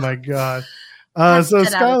 Oh, my God. So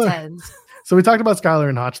Skylar... So we talked about Skylar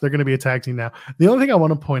and Hotch. They're going to be a tag team now. The only thing I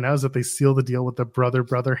want to point out is that they seal the deal with the brother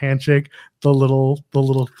handshake, the little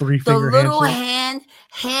 3-finger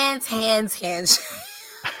handshake. Hands.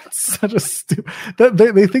 Such a stupid.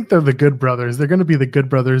 They think they're the Good Brothers. They're going to be the Good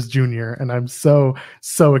Brothers Junior, and I'm so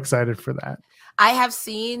excited for that. I have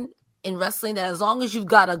seen in wrestling that as long as you've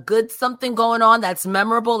got a good something going on that's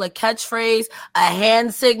memorable, a catchphrase, a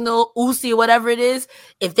hand signal, Uzi, whatever it is,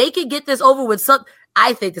 if they could get this over with something,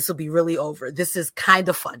 I think this will be really over. This is kind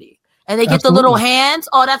of funny. And they get the little hands.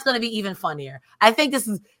 Oh, that's going to be even funnier. I think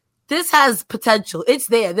this has potential. It's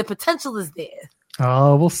there. The potential is there.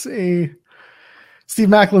 Oh, we'll see. Steve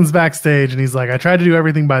Macklin's backstage and he's like, I tried to do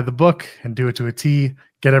everything by the book and do it to a T,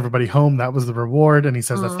 get everybody home. That was the reward. And he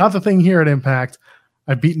says, that's not the thing here at Impact.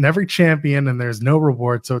 I've beaten every champion and there's no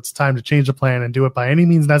reward. So it's time to change the plan and do it by any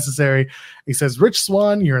means necessary. He says, Rich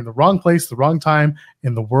Swann, you're in the wrong place, the wrong time,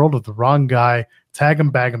 in the world of the wrong guy. Tag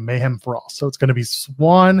and bag and mayhem for all. So it's going to be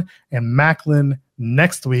Swann and Macklin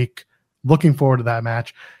next week. Looking forward to that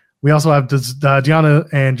match. We also have Deanna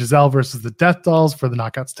and Giselle versus the Death Dolls for the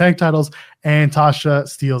Knockouts tag titles, and Tasha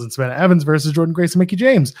Steelz and Savannah Evans versus Jordan Grace and Mickie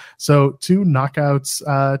James. So 2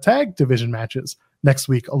 Knockouts tag division matches next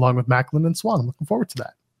week, along with Macklin and Swann. I'm looking forward to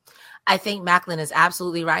that. I think Macklin is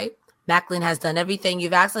absolutely right. Macklin has done everything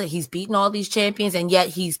you've asked. He's beaten all these champions, and yet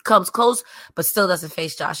he comes close, but still doesn't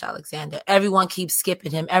face Josh Alexander. Everyone keeps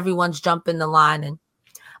skipping him. Everyone's jumping the line, and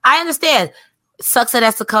I understand. It sucks that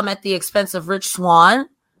has to come at the expense of Rich Swann.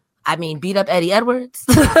 I mean, beat up Eddie Edwards,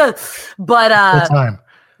 but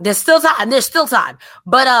there's still time.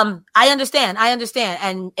 But I understand.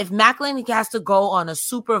 And if Macklin has to go on a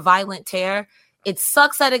super violent tear It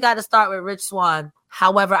sucks that it got to start with Rich Swann.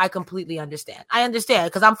 However, I completely understand. I understand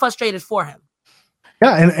because I'm frustrated for him.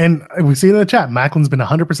 Yeah, and we see in the chat, Macklin's been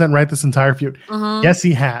 100% right this entire feud. Yes,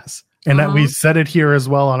 he has. And that we said it here as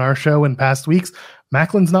well on our show in past weeks.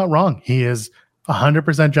 Macklin's not wrong. He is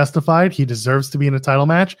 100% justified. He deserves to be in a title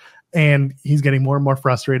match, and he's getting more and more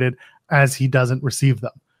frustrated as he doesn't receive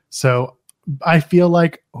them. So I feel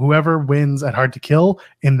like whoever wins at Hard to Kill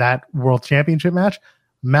in that World Championship match,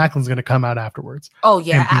 Macklin's going to come out afterwards. Oh,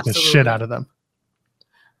 yeah, and beat the shit out of them.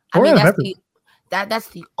 That's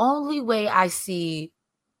the only way I see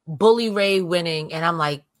Bully Ray winning, and I'm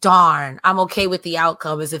like, darn, I'm okay with the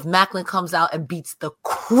outcome, is if Macklin comes out and beats the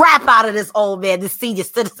crap out of this old man, this senior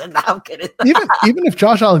citizen. No, I'm kidding. even if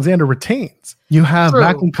Josh Alexander retains, you have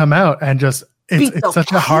Macklin come out and just it's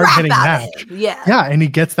such a hard-hitting match. Yeah, and he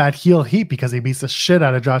gets that heel heat because he beats the shit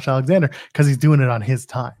out of Josh Alexander because he's doing it on his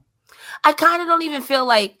time. I kind of don't even feel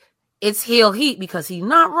like it's heel heat because he's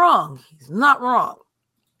not wrong. He's not wrong.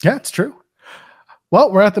 Yeah, it's true.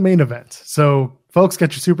 Well, we're at the main event. So, folks,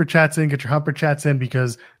 get your super chats in, get your humper chats in,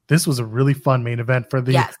 because this was a really fun main event for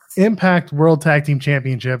the Impact World Tag Team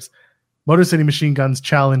Championships. Motor City Machine Guns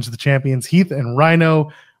challenge the champions, Heath and Rhino.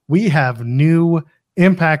 We have new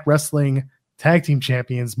Impact Wrestling Tag Team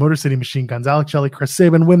Champions, Motor City Machine Guns. Alex Shelley, Chris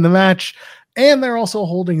Sabin win the match, and they're also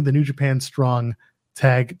holding the New Japan Strong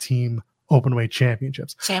Tag Team Openweight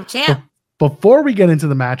Championships. Champ. Before we get into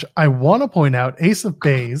the match, I want to point out Ace of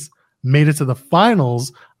Base made it to the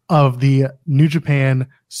finals of the New Japan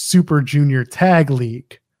Super Junior Tag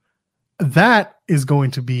League. That is going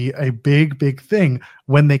to be a big, big thing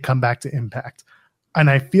when they come back to Impact. And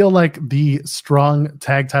I feel like the Strong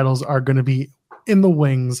tag titles are going to be in the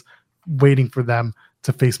wings waiting for them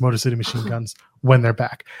to face Motor City Machine Guns when they're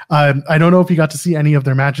back. I don't know if you got to see any of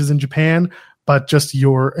their matches in Japan, but just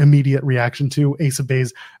your immediate reaction to Ace of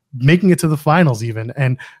Base making it to the finals even.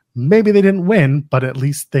 And maybe they didn't win, but at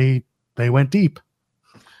least they went deep.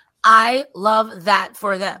 I love that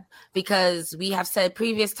for them because we have said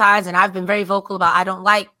previous times, and I've been very vocal about I don't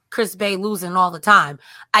like Chris Bay losing all the time.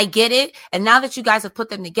 I get it. And now that you guys have put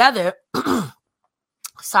them together,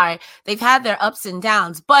 sorry, they've had their ups and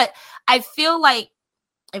downs. But I feel like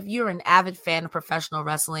if you're an avid fan of professional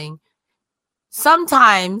wrestling,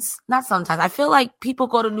 I feel like people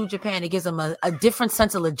go to New Japan. It gives them a different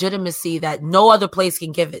sense of legitimacy that no other place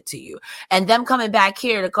can give it to you. And them coming back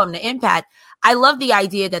here to come to Impact, I love the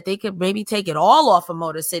idea that they could maybe take it all off of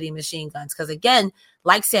Motor City Machine Guns. Because again,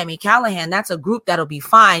 like Sami Callihan, that's a group that'll be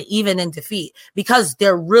fine even in defeat because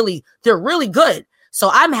they're really good. So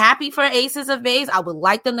I'm happy for Aces of Base. I would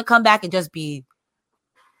like them to come back and just be,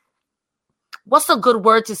 what's a good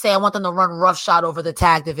word to say? I want them to run roughshod over the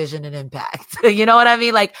tag division in Impact. You know what I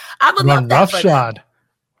mean? Like, I would love that. Roughshod.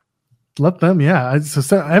 Let them, yeah.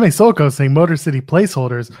 So M.A. Solko saying Motor City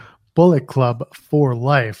placeholders, Bullet Club for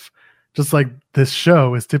life. Just like this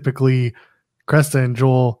show is typically Cresta and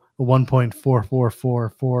Joel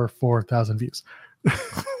 1.4444 thousand views.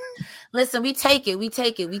 Listen, we take it. We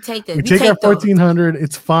take that. We take our 1,400.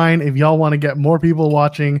 It's fine. If y'all want to get more people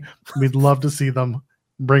watching, we'd love to see them.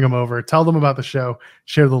 Bring them over. Tell them about the show.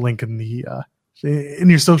 Share the link in the in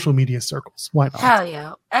your social media circles. Why not? Hell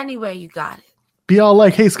yeah. Anywhere you got it. Be all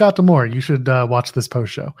like, hey, Scott D'Amore, you should watch this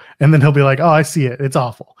post show. And then he'll be like, oh, I see it. It's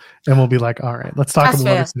awful. And we'll be like, all right, let's talk about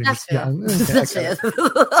it. That's fair.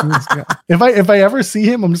 Yeah, if I ever see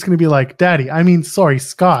him, I'm just going to be like, Daddy, sorry,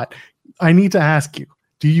 Scott, I need to ask you,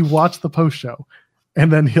 do you watch the post show?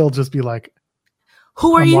 And then he'll just be like,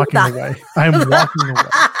 who are you? Walking away. I'm walking away.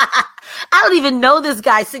 I don't even know this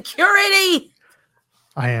guy. Security.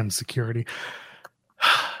 I am security.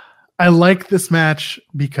 I like this match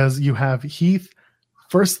because you have Heath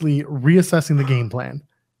firstly reassessing the game plan.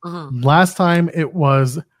 Mm-hmm. Last time it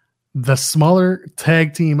was the smaller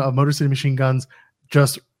tag team of Motor City Machine Guns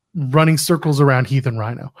just running circles around Heath and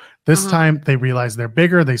Rhino. This time they realize they're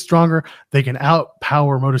bigger, they're stronger, they can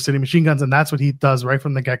outpower Motor City Machine Guns, and that's what Heath does right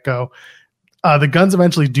from the get-go. The Guns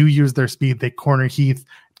eventually do use their speed. They corner Heath,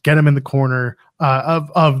 get him in the corner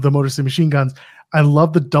of the Motor City Machine Guns. I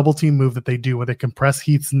love the double team move that they do where they compress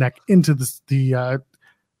Heath's neck into the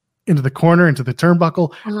corner, into the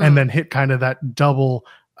turnbuckle, and then hit kind of that double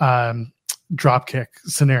drop kick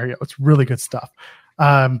scenario. It's really good stuff.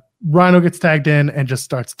 Rhino gets tagged in and just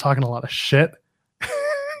starts talking a lot of shit.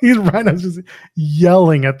 Rhino's just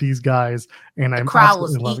yelling at these guys, and the crowd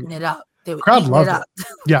was eating it up. Crowd loved it.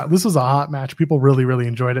 Yeah, this was a hot match. People really, really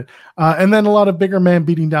enjoyed it. And then a lot of bigger men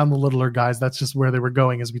beating down the littler guys. That's just where they were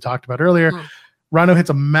going, as we talked about earlier. Rhino hits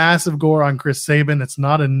a massive gore on Chris Sabin. It's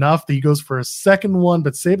not enough. He goes for a second one,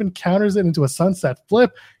 but Sabin counters it into a sunset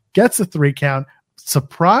flip, gets a 3 count.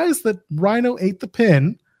 surprised that Rhino ate the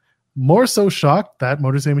pin. More so shocked that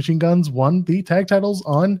Motor City Machine Guns won the tag titles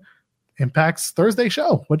on Impact's Thursday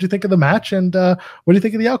show. What do you think of the match, and what do you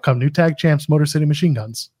think of the outcome? New tag champs, Motor City Machine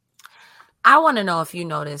Guns. I want to know if you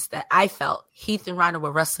noticed that I felt Heath and Rhino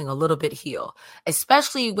were wrestling a little bit heel,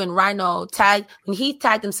 especially when Heath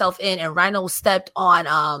tagged himself in and Rhino stepped on,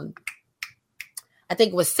 I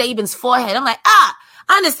think it was Sabin's forehead. I'm like, I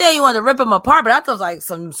understand you want to rip him apart, but I thought it was like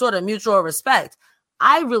some sort of mutual respect.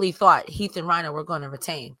 I really thought Heath and Rhino were going to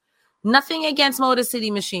retain. Nothing against Motor City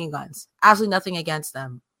Machine Guns. Absolutely nothing against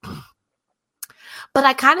them. But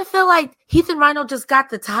I kind of feel like Heath and Rhino just got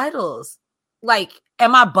the titles. Like,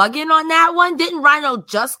 am I bugging on that one? Didn't Rhino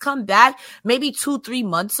just come back maybe 2-3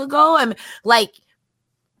 months ago? And like,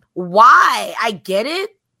 why? I get it,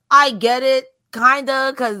 kind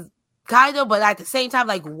of, but at the same time,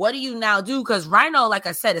 like, what do you now do? Because Rhino, like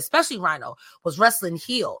I said, especially Rhino, was wrestling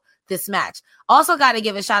heel this match. Also got to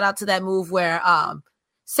give a shout out to that move where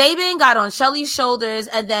Sabin got on Shelly's shoulders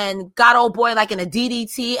and then got old boy like in a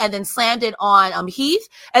DDT and then slammed it on Heath,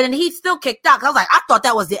 and then Heath still kicked out. I was like, I thought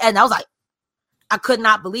that was the end. I was like, I could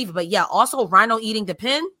not believe it. But yeah, also Rhino eating the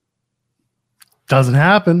pin. Doesn't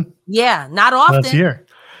happen. Yeah, not often. That's here.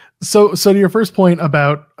 So to your first point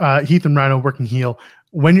about Heath and Rhino working heel,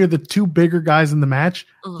 when you're the two bigger guys in the match,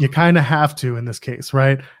 you kind of have to in this case,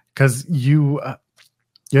 right? Because you're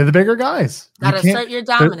the bigger guys. Gotta assert your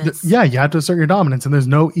dominance. You have to assert your dominance, and there's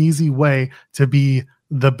no easy way to be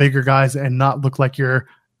the bigger guys and not look like you're,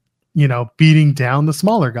 beating down the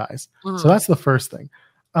smaller guys. So that's the first thing.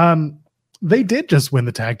 They did just win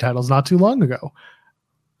the tag titles not too long ago,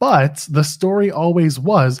 but the story always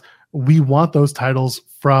was, we want those titles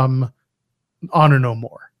from Honor No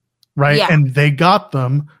More, right? Yeah. And they got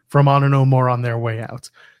them from Honor No More on their way out.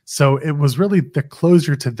 So it was really the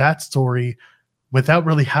closure to that story without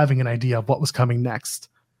really having an idea of what was coming next.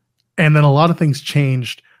 And then a lot of things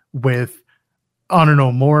changed with Honor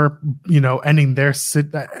No More, ending their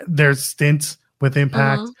stint with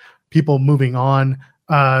Impact, people moving on,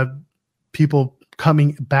 people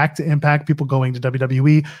coming back to Impact, people going to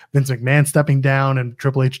WWE, Vince McMahon stepping down and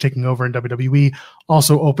Triple H taking over in WWE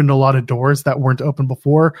also opened a lot of doors that weren't open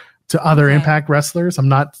before to other Impact wrestlers. I'm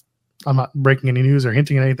not breaking any news or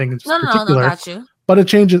hinting at anything in particular, got you. But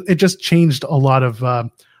it just changed a lot of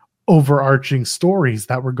overarching stories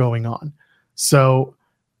that were going on. So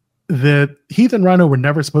the Heath and Rhino were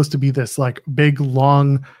never supposed to be this like big,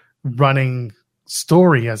 long running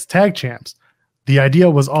story as tag champs. The idea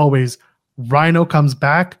was always Rhino comes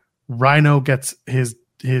back, Rhino gets his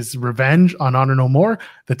revenge on Honor No More.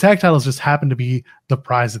 The tag titles just happen to be the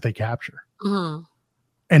prize that they capture.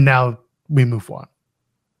 And now we move on.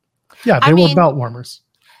 Yeah, they were belt warmers.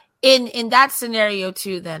 In that scenario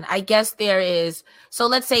too, then I guess there is, so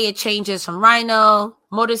let's say it changes from Rhino,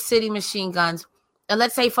 Motor City Machine Guns, and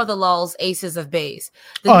let's say for the lulz, Aces of Base.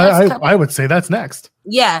 I would say that's next.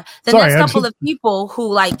 Yeah. The next couple of people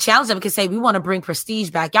who like challenge them can say, we want to bring Prestige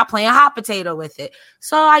back. Y'all playing hot potato with it.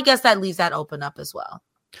 So I guess that leaves that open up as well.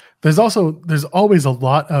 There's always a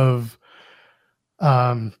lot of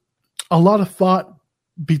thought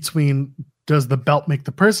between, does the belt make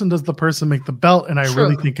the person? Does the person make the belt? And I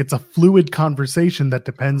really think it's a fluid conversation that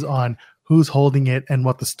depends on who's holding it and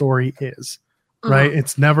what the story is. Right?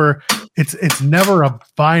 It's never a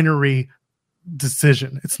binary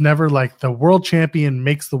decision. It's never like the world champion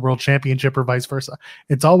makes the world championship or vice versa.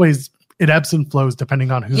 It's always, it ebbs and flows depending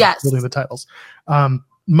on who's holding the titles.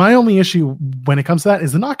 My only issue when it comes to that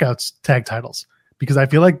is the Knockouts tag titles, because I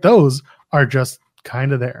feel like those are just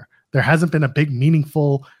kind of there. There hasn't been a big,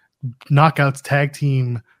 meaningful Knockouts tag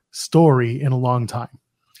team story in a long time.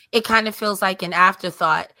 It kind of feels like an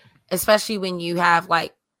afterthought, especially when you have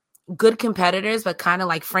like good competitors, but kind of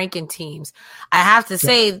like Franken teams. I have to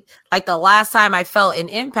say, like the last time I felt in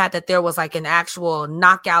Impact that there was like an actual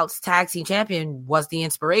Knockouts tag team champion was the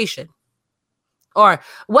Inspiration. Or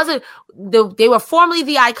was it? They were formerly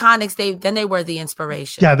the Iconics. Then they were the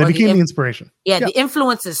Inspiration. Yeah, they became the Inspiration. Yeah, the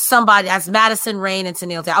Influencers. Somebody as Madison Rayne and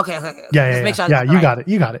Tenille. Okay. Yeah. You got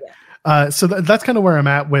it. Yeah. So that's kind of where I'm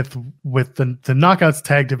at with the Knockouts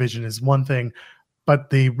tag division is one thing, but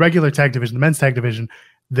the regular tag division, the men's tag division,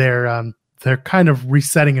 they're kind of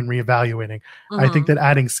resetting and reevaluating. I think that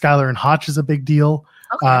adding Skylar and Hotch is a big deal,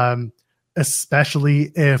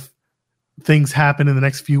 especially if things happen in the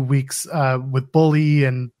next few weeks with Bully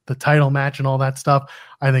and the title match and all that stuff.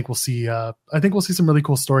 I think we'll see some really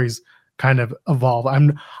cool stories kind of evolve.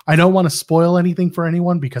 I don't want to spoil anything for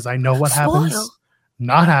anyone because I know what happens.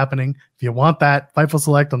 Not happening. If you want that, Fightful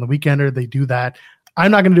Select on the Weekender, they do that. I'm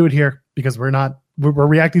not going to do it here because we're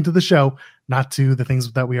reacting to the show, not to the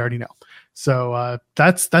things that we already know. So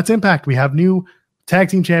that's Impact. We have new tag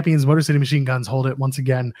team champions. Motor City Machine Guns hold it once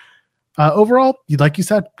again. Overall, like you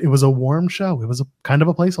said, it was a warm show. It was a kind of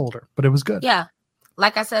a placeholder, but it was good. Yeah.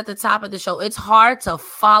 Like I said at the top of the show, it's hard to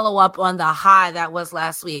follow up on the high that was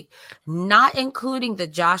last week, not including the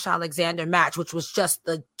Josh Alexander match, which was just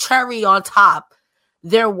the cherry on top.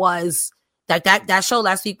 There was that show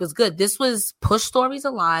last week was good. This was pushed stories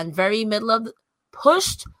along,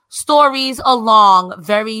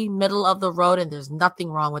 very middle of the road, and there's nothing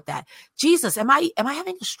wrong with that. Jesus, am I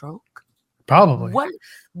having a stroke? Probably.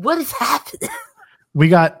 What is happening? We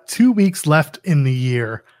got 2 weeks left in the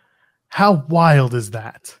year. How wild is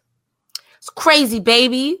that? It's crazy,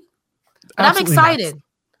 baby. But I'm excited. Nuts.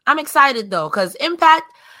 I'm excited though, because Impact,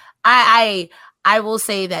 I will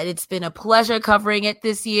say that it's been a pleasure covering it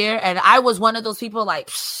this year. And I was one of those people like,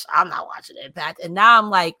 I'm not watching Impact. And now I'm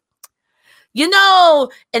like, an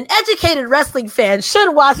educated wrestling fan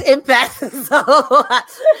should watch Impact. So,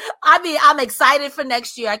 I'm excited for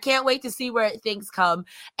next year. I can't wait to see where things come.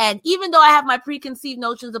 And even though I have my preconceived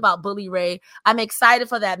notions about Bully Ray, I'm excited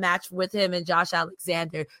for that match with him and Josh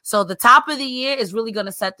Alexander. So the top of the year is really going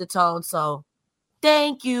to set the tone. So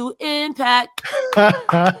thank you, Impact.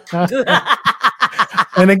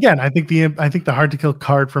 And again, I think the Hard to Kill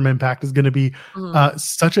card from Impact is going to be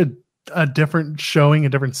such a different showing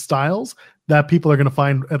and different styles that people are going to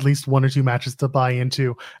find at least 1 or 2 matches to buy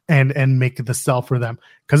into and make the sell for them.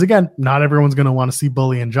 Because again, not everyone's going to want to see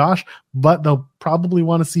Bully and Josh, but they'll probably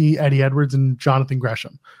want to see Eddie Edwards and Jonathan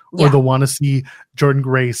Gresham, or they'll want to see Jordan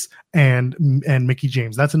Grace and Mickie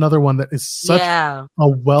James. That's another one that is such a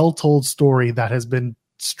well-told story that has been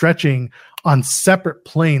stretching on separate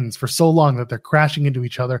planes for so long that they're crashing into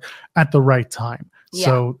each other at the right time. Yeah.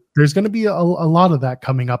 So there's going to be a lot of that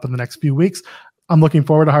coming up in the next few weeks. I'm looking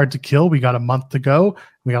forward to Hard to Kill. We got a month to go.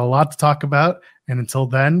 We got a lot to talk about. And until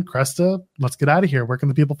then, Cresta, let's get out of here. Where can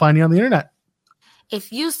the people find you on the internet?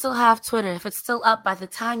 If you still have Twitter, if it's still up by the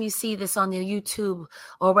time you see this on your YouTube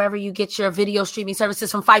or wherever you get your video streaming services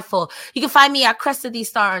from Fightful, you can find me at Cresta D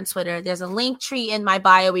Star on Twitter. There's a link tree in my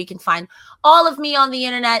bio where you can find all of me on the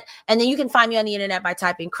internet. And then you can find me on the internet by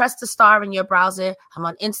typing Cresta Star in your browser. I'm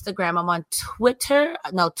on Instagram. I'm on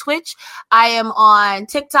Twitch. I am on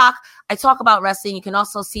TikTok. I talk about wrestling. You can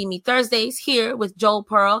also see me Thursdays here with Joel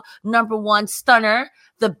Pearl, #1 stunner,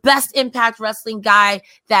 the best Impact Wrestling guy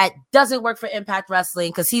that doesn't work for Impact Wrestling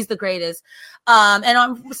because he's the greatest. And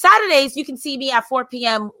on Saturdays, you can see me at 4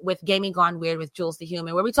 p.m. with Gaming Gone Weird with Jules the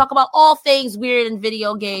Human, where we talk about all things weird in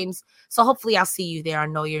video games. So hopefully I'll see you there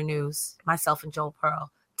on Know Your News, myself and Joel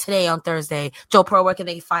Pearl. Today on Thursday. Joel Pearl, where can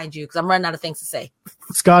they find you? Because I'm running out of things to say.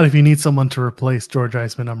 Scott, if you need someone to replace George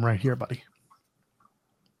Iceman, I'm right here, buddy.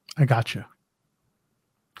 I got you.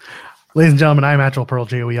 Ladies and gentlemen, I'm at Joel Pearl,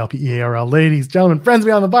 JOELPEARL. Ladies, gentlemen, friends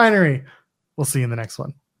beyond the binary. We'll see you in the next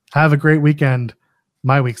one. Have a great weekend.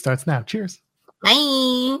 My week starts now. Cheers.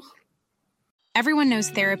 Bye. Everyone knows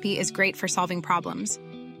therapy is great for solving problems,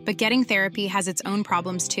 but getting therapy has its own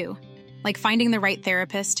problems too, like finding the right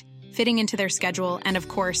therapist, fitting into their schedule, and of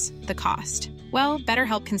course, the cost. Well,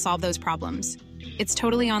 BetterHelp can solve those problems. It's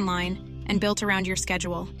totally online and built around your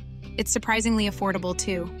schedule. It's surprisingly affordable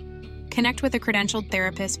too. Connect with a credentialed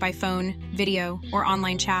therapist by phone, video, or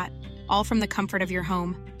online chat, all from the comfort of your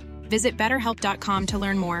home. Visit BetterHelp.com to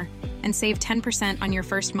learn more and save 10% on your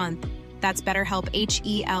first month. That's BetterHelp,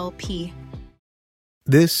 H-E-L-P.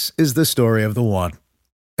 This is the story of the one.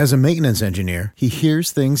 As a maintenance engineer, he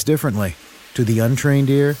hears things differently. To the untrained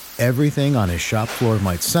ear, everything on his shop floor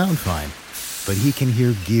might sound fine, but he can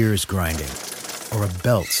hear gears grinding or a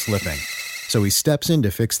belt slipping. So he steps in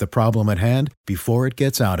to fix the problem at hand before it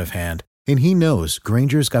gets out of hand. And he knows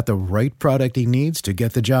Grainger's got the right product he needs to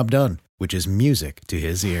get the job done, which is music to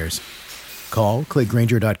his ears. Call, click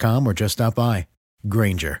Grainger.com, or just stop by.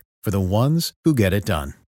 Grainger, for the ones who get it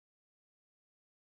done.